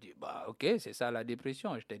dépression. Je dis bah ok, c'est ça la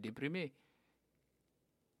dépression. J'étais déprimé.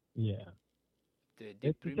 Yeah. J'étais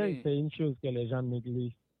Et tu sais, déprimé. c'est une chose que les gens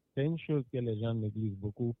négligent. C'est une chose que les gens négligent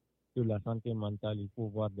beaucoup sur la santé mentale. Il faut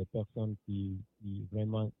voir des personnes qui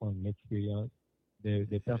vraiment ont une expérience, des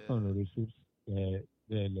personnes aux ressources,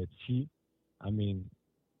 les psy. I mean,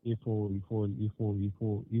 il faut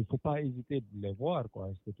pas hésiter de les voir, quoi.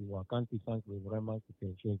 Est-ce que tu vois, quand tu sens que vraiment que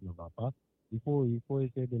quelque chose ne va pas, il faut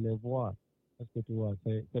essayer de les voir. Est-ce que tu vois,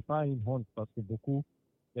 c'est pas une honte parce que beaucoup,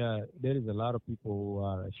 there is a lot of people who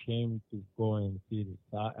are ashamed to go and see the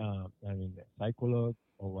psychologist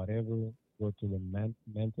or whatever, go to the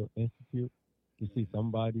mental institute to see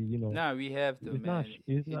somebody, you know. Now we have to, man.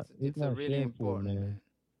 It's It's a not really shameful, important, man.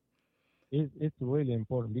 man. It's really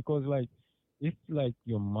important because like if like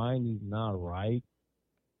your mind is not right,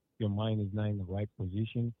 your mind is not in the right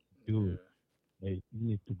position, dude, Yeah. hey, you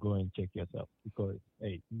need to go and check yourself because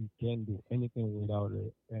hey, you can't do anything without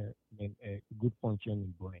a good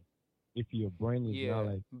functioning brain. If your brain is not Yeah,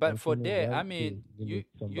 like but for functioning that, I well, mean, dude, you need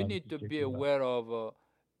you somebody need to to check be you out. aware of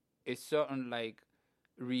a certain like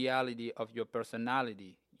reality of your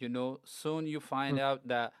personality. You know, soon you find Mm, out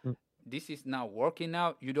that mm, this is not working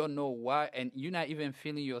out. You don't know why, and you're not even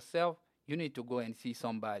feeling yourself. You need to go and see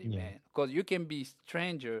somebody, yeah, man, because you can be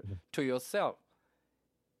stranger yeah. to yourself.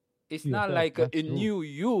 It's To not yourself, like that's a true. new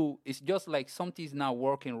you. It's just like something's not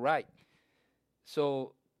working right.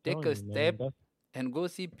 So take Telling a you, man, step that's and go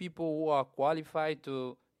see people who are qualified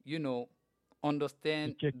to, you know,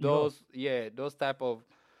 understand check you out. those type of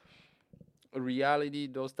reality,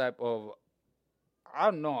 those type of, I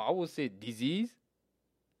don't know, I would say disease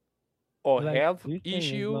or Like health this thing is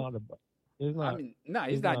issue. not about. It's I not. mean, no,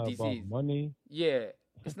 it's It's not not about disease. money. Yeah,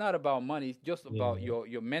 it's not about money. It's just about Yeah.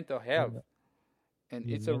 your mental It's health, not and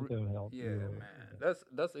your it's a mental health. yeah, Your. man.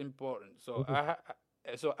 That's important. So Okay.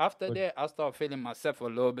 so after But that, I start feeling myself a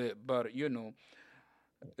little bit, but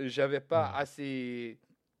j'avais pas yeah.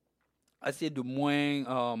 assez de moyens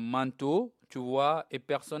mentaux, tu vois, et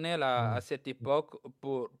personnels à Mm, cette époque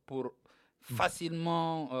pour mm.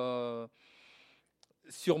 facilement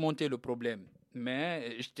surmonter le problème.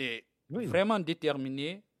 Mais j'étais Oui. vraiment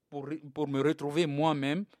déterminé pour me retrouver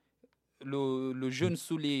moi-même, le Mm, jeune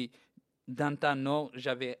Souley d'Antano.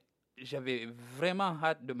 J'avais vraiment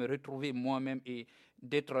hâte de me retrouver moi-même et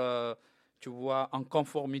d'être, tu vois, en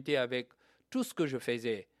conformité avec tout ce que je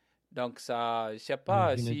faisais. Donc, ça, je ne sais le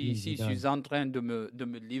pas Zinedine si je Zidane. suis en train de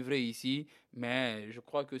me livrer ici, mais je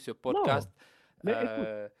crois que ce Non. podcast, Mais écoute,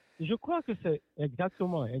 euh, je crois que c'est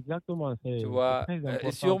exactement, tu c'est vois, très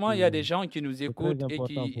important sûrement il y a des gens qui nous c'est très écoutent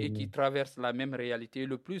important pour et qui nous. traversent la même réalité.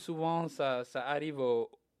 Le plus souvent, ça arrive,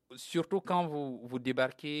 surtout quand vous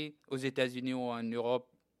débarquez aux États-Unis ou en Europe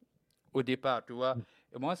au départ, tu vois. Mm.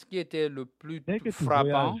 Et moi, ce qui était le plus Dès que tu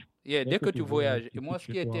frappant, voyages, yeah, dès dès que que tu tu voyages, voyages, et tu moi, quittes ce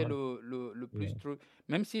chez qui était toi. le plus Yeah. truc,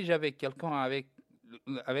 même si j'avais quelqu'un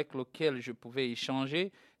avec lequel je pouvais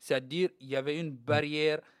échanger, c'est-à-dire il y avait une Mm,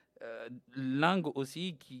 barrière langue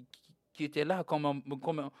aussi qui était là comme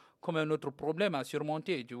un autre problème à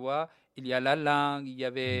surmonter, tu vois. Il y a la langue, yeah.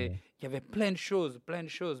 il y avait plein de choses,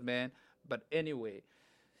 man. But anyway,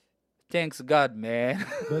 thanks God, man.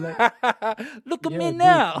 But like, Look at me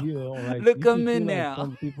yeah, dude, now. like Look you at should me see like now.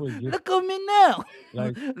 some people just Look at me now.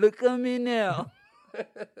 like Look at me now.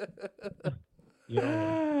 si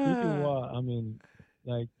tu vois, I mean,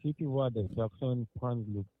 like si tu vois des personnes prendre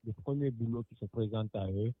le premier boulot qui se présente à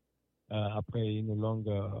eux après une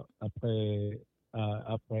longue, après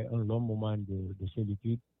un long moment de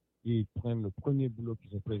solitude, ils prennent le premier boulot qui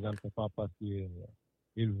se présente, c'est pas parce qu'ils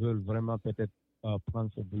ils veulent vraiment peut-être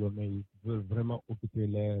prendre ce boulot, mais ils veulent vraiment occuper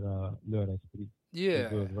leur esprit. Ils Yeah,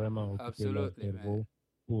 veulent vraiment occuper leur absolutely, man. cerveau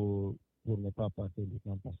pour, pour ne pas passer le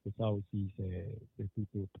temps, parce que ça aussi, c'est tout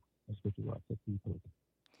autre. Est-ce que tu vois, c'est tout autre.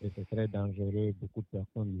 Et c'est très dangereux. Beaucoup de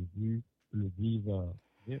personnes le vivent.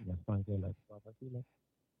 Bien, mais je pense que là, c'est pas facile. Hein.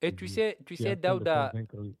 Et Je dis, tu je suis en sais, train de Daouda.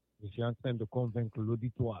 convaincre, je suis en train de convaincre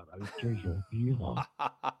l'auditoire avec ce aujourd'hui.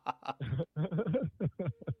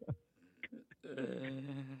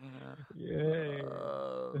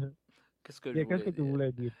 Yeah. Qu'est-ce que je Yeah, qu'est-ce voulais que tu dire?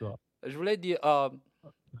 voulais dire, toi? Je voulais dire,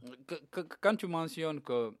 quand tu mentionnes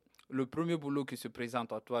que le premier boulot qui se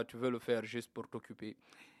présente à toi, tu veux le faire juste pour t'occuper,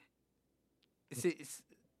 c'est,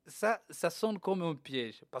 ça sonne comme un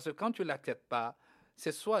piège. Parce que quand tu ne l'acceptes pas,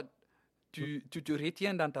 c'est soit tu te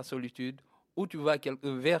retiens dans ta solitude ou tu vas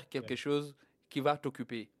vers Yeah. quelque chose qui va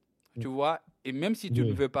t'occuper. Mm. Tu vois, et même si tu ne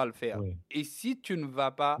Oui, veux pas le faire. oui. Et si tu ne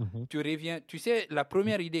vas pas, Mhm. tu reviens. Tu sais, la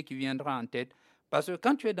première idée qui viendra en tête, parce que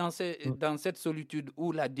quand tu es Mm. dans cette solitude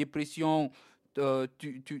où la dépression,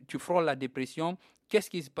 tu frôles la dépression, qu'est-ce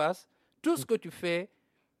qui se passe? Tout ce que tu fais,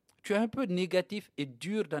 tu es un peu négatif et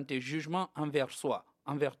dur dans tes jugements envers soi,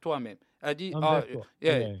 envers toi-même. Elle dit, Envers toi.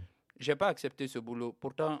 yeah, Yeah. j'ai pas accepté ce boulot.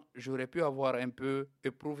 Pourtant, j'aurais pu avoir un peu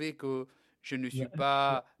éprouvé que je ne suis La,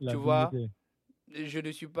 pas, tu la vois, dignité. je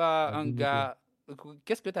ne suis pas La un dignité. gars.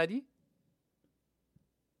 Qu'est-ce que tu as dit?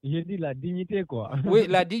 J'ai dit la dignité, quoi. Oui,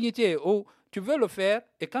 la dignité. Oh, tu veux le faire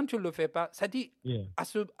et quand tu ne le fais pas, ça dit, Yeah.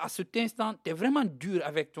 à cet instant, tu es vraiment dur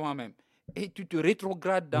avec toi-même. Et tu te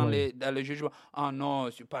rétrogrades Ouais. dans les jugements. Ah non, je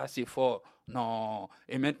ne suis pas assez fort. Non.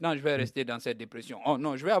 Et maintenant, je vais Mm. rester dans cette dépression. Oh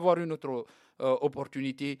non, je vais avoir une autre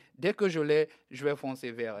opportunité. Dès que je l'ai, je vais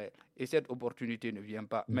foncer vers elle. Et cette opportunité ne vient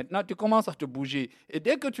pas. Mm. Maintenant, tu commences à te bouger. Et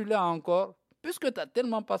dès que tu l'as encore, puisque tu as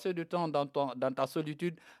tellement passé de temps dans ta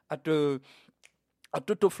solitude à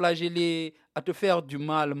t'autoflageller, à te faire du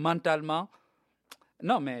mal mentalement,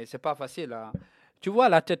 non, mais c'est pas facile. Hein. Tu vois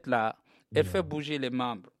la tête là, elle fait Yeah. bouger les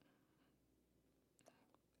membres.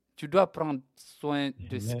 Tu dois prendre soin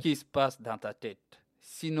de ce Mais, qui se passe dans ta tête.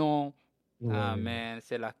 Sinon, ah ouais. man,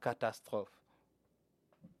 c'est la catastrophe.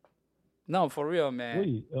 Non, for real, man.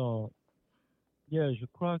 Oui, yeah, je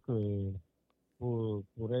crois que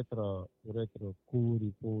pour être court,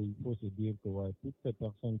 il faut se dire que ouais, toutes ces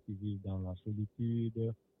personnes qui vivent dans la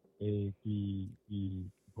solitude et qui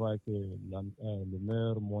croient que le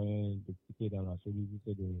meilleur moyen de quitter dans la solitude,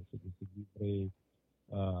 c'est de se livrer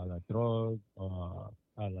à la drogue,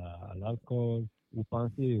 à l'alcool, ou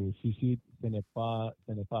penser au suicide, ce n'est pas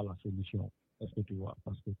la solution. Est-ce que tu vois?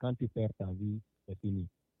 Parce que quand tu perds ta vie, c'est fini.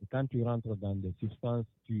 Et quand tu rentres dans des substances,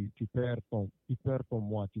 tu perds ton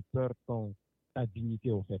moi, tu perds ta dignité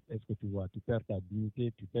au fait. Est-ce que tu vois? Tu perds ta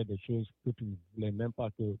dignité, tu fais des choses que tu ne voulais même pas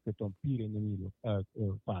que ton pire ennemi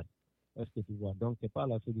fasse. Est-ce que tu vois? Donc, c'est pas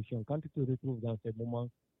la solution. Quand tu te retrouves dans ces moments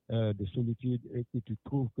de solitude et que tu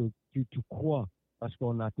trouves que tu crois, parce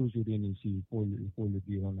qu'on a toujours une issue, il faut le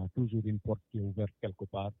dire, on a toujours une porte qui est ouverte quelque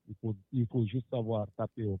part. Il faut juste savoir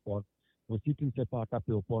taper aux portes. Ou si tu ne sais pas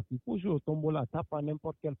taper aux portes, il faut jouer au tombola, tape à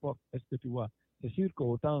n'importe quelle porte. Est-ce que tu vois? C'est sûr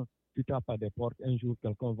qu'autant tu tapes à des portes, un jour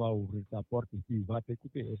quelqu'un va ouvrir ta porte et puis il va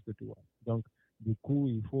t'écouter. Est-ce que tu vois? Donc, du coup,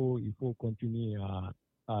 il faut continuer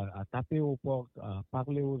à taper aux portes, à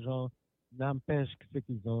parler aux gens. N'empêche que ce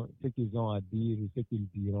qu'ils ont à dire ou ce qu'ils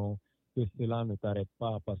diront, que cela ne t'arrête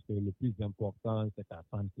pas parce que le plus important, c'est ta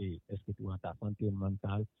santé. Est-ce que tu vois ta santé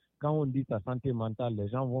mentale? Quand on dit ta santé mentale, les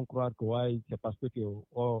gens vont croire que ouais, c'est parce que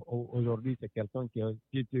aujourd'hui, c'est quelqu'un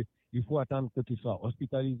il faut attendre que tu sois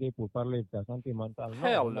hospitalisé pour parler de ta santé mentale.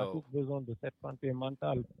 Non, on a tous besoin de cette santé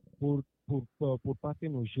mentale pour passer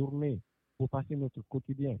nos journées, pour passer notre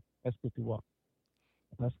quotidien. Est-ce que tu vois?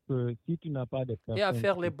 Parce que si tu n'as pas de personnes... Et à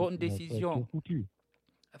faire les bonnes décisions.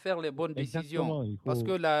 À faire les bonnes décisions. Parce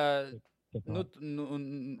que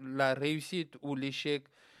la réussite ou l'échec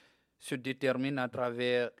se détermine à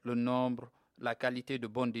travers le nombre, la qualité de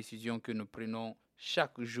bonnes décisions que nous prenons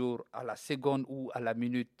chaque jour, à la seconde ou à la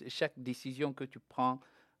minute. Chaque décision que tu prends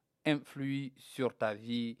influe sur ta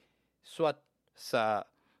vie. Soit ça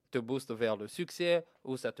te booste vers le succès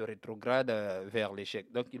ou ça te rétrograde vers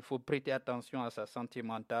l'échec. Donc, il faut prêter attention à sa santé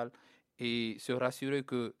mentale et se rassurer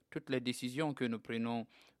que toutes les décisions que nous prenons,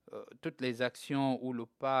 toutes les actions ou le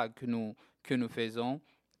pas que nous faisons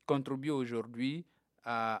contribuent aujourd'hui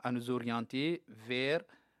à nous orienter vers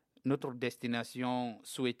notre destination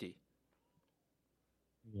souhaitée.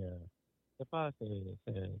 Yeah.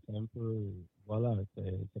 C'est un peu, voilà,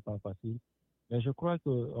 c'est pas facile. Mais je crois que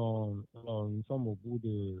nous sommes au bout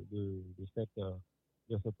de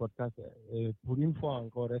ce podcast. Et pour une fois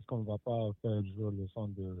encore, est-ce qu'on ne va pas faire jouer le son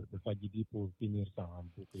de Fadidi pour finir ça en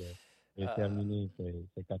boucle et terminer ces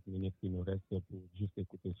 4 minutes qui nous restent pour juste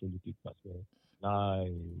écouter Solitude? Parce que là,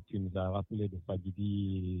 tu nous as rappelé de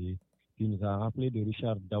Fadidi, tu nous as rappelé de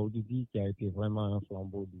Richard Daoudi qui a été vraiment un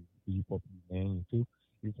flambeau du hip-hop humain et tout.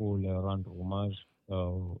 Il faut leur rendre hommage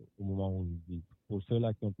au moment où ils vivent. Pour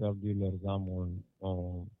ceux-là qui ont perdu leurs âmes,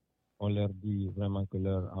 on leur dit vraiment que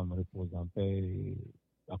leur âme repose en paix et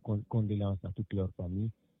la condoléance à toute leur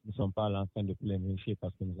famille. Nous ne sommes pas là en train de pleurnicher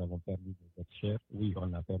parce que nous avons perdu des êtres chers. Oui,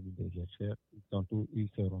 on a perdu des êtres chers. Ils seront toujours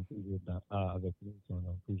avec nous, ils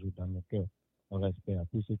seront toujours dans nos cœurs. On respecte à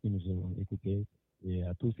tous ceux qui nous ont écoutés et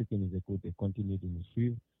à tous ceux qui nous écoutent et continuent de nous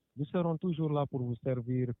suivre. Nous serons toujours là pour vous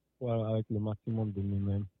servir avec le maximum de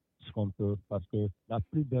nous-mêmes, ce qu'on peut, parce que la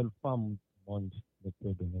plus belle femme du monde ne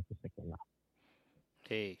peut donner que ce qu'elle a.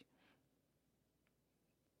 Hey.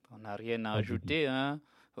 On n'a rien à ajouter, hein.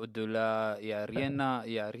 Au-delà, il n'y a rien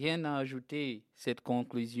à ajouter. Cette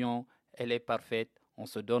conclusion, elle est parfaite. On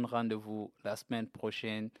se donne rendez-vous la semaine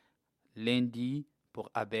prochaine, lundi, pour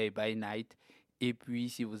Abeille by Night. Et puis,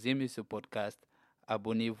 si vous aimez ce podcast,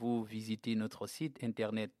 abonnez-vous, visitez notre site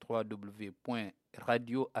internet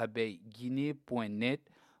www.radioabeilleguinée.net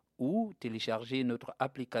ou téléchargez notre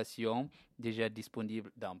application déjà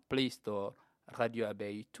disponible dans Play Store. Radio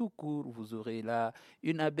Abeille tout court, vous aurez là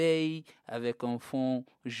une abeille avec un fond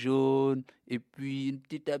jaune et puis une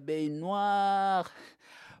petite abeille noire.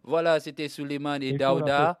 Voilà, c'était Suleiman et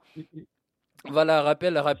Daouda. Voilà,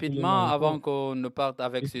 rappel rapidement avant qu'on ne parte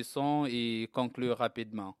avec ce son et conclure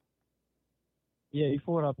rapidement. Yeah, il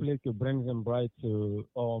faut rappeler que Brains and Bright,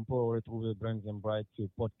 on peut retrouver Brains and Bright sur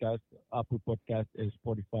podcast, Apple Podcast et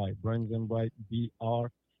Spotify. Brains and Bright, B-R-A-I-N-S.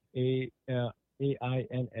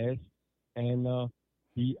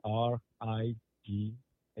 N-B-R-I-G-H-T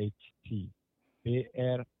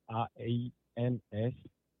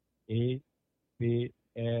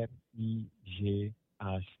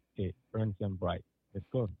B-R-A-I-N-S-A-B-R-I-G-H-T Brains and Bright. Let's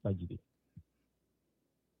go, Fadidi.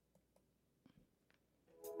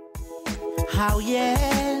 How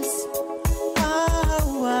yes,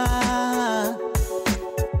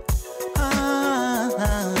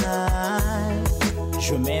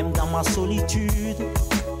 je m'aime dans ma solitude.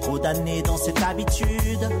 Trop d'années dans cette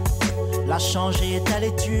habitude, la changer est à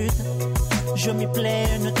l'étude. Je m'y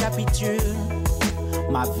plais, ne capitule.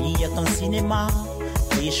 Ma vie est un cinéma,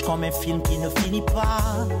 riche comme un film qui ne finit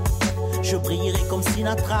pas. Je brillerai comme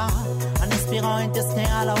Sinatra, en espérant un destin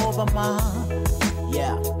à la Obama.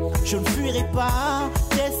 Yeah, je ne fuirai pas,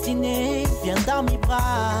 destinée, viens dans mes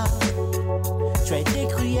bras. Tu as été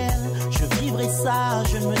cruel, je vivrai ça,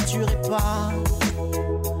 je ne me tuerai pas.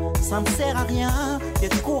 ça ne sert à rien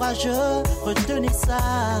d'être courageux, retenez ça.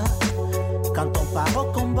 Quand on part au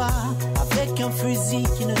combat avec un fusil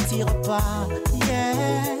qui ne tire pas,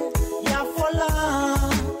 yeah, ya fola,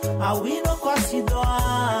 ah oui, no quoi si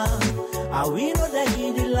doit, ah oui, no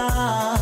daïdila.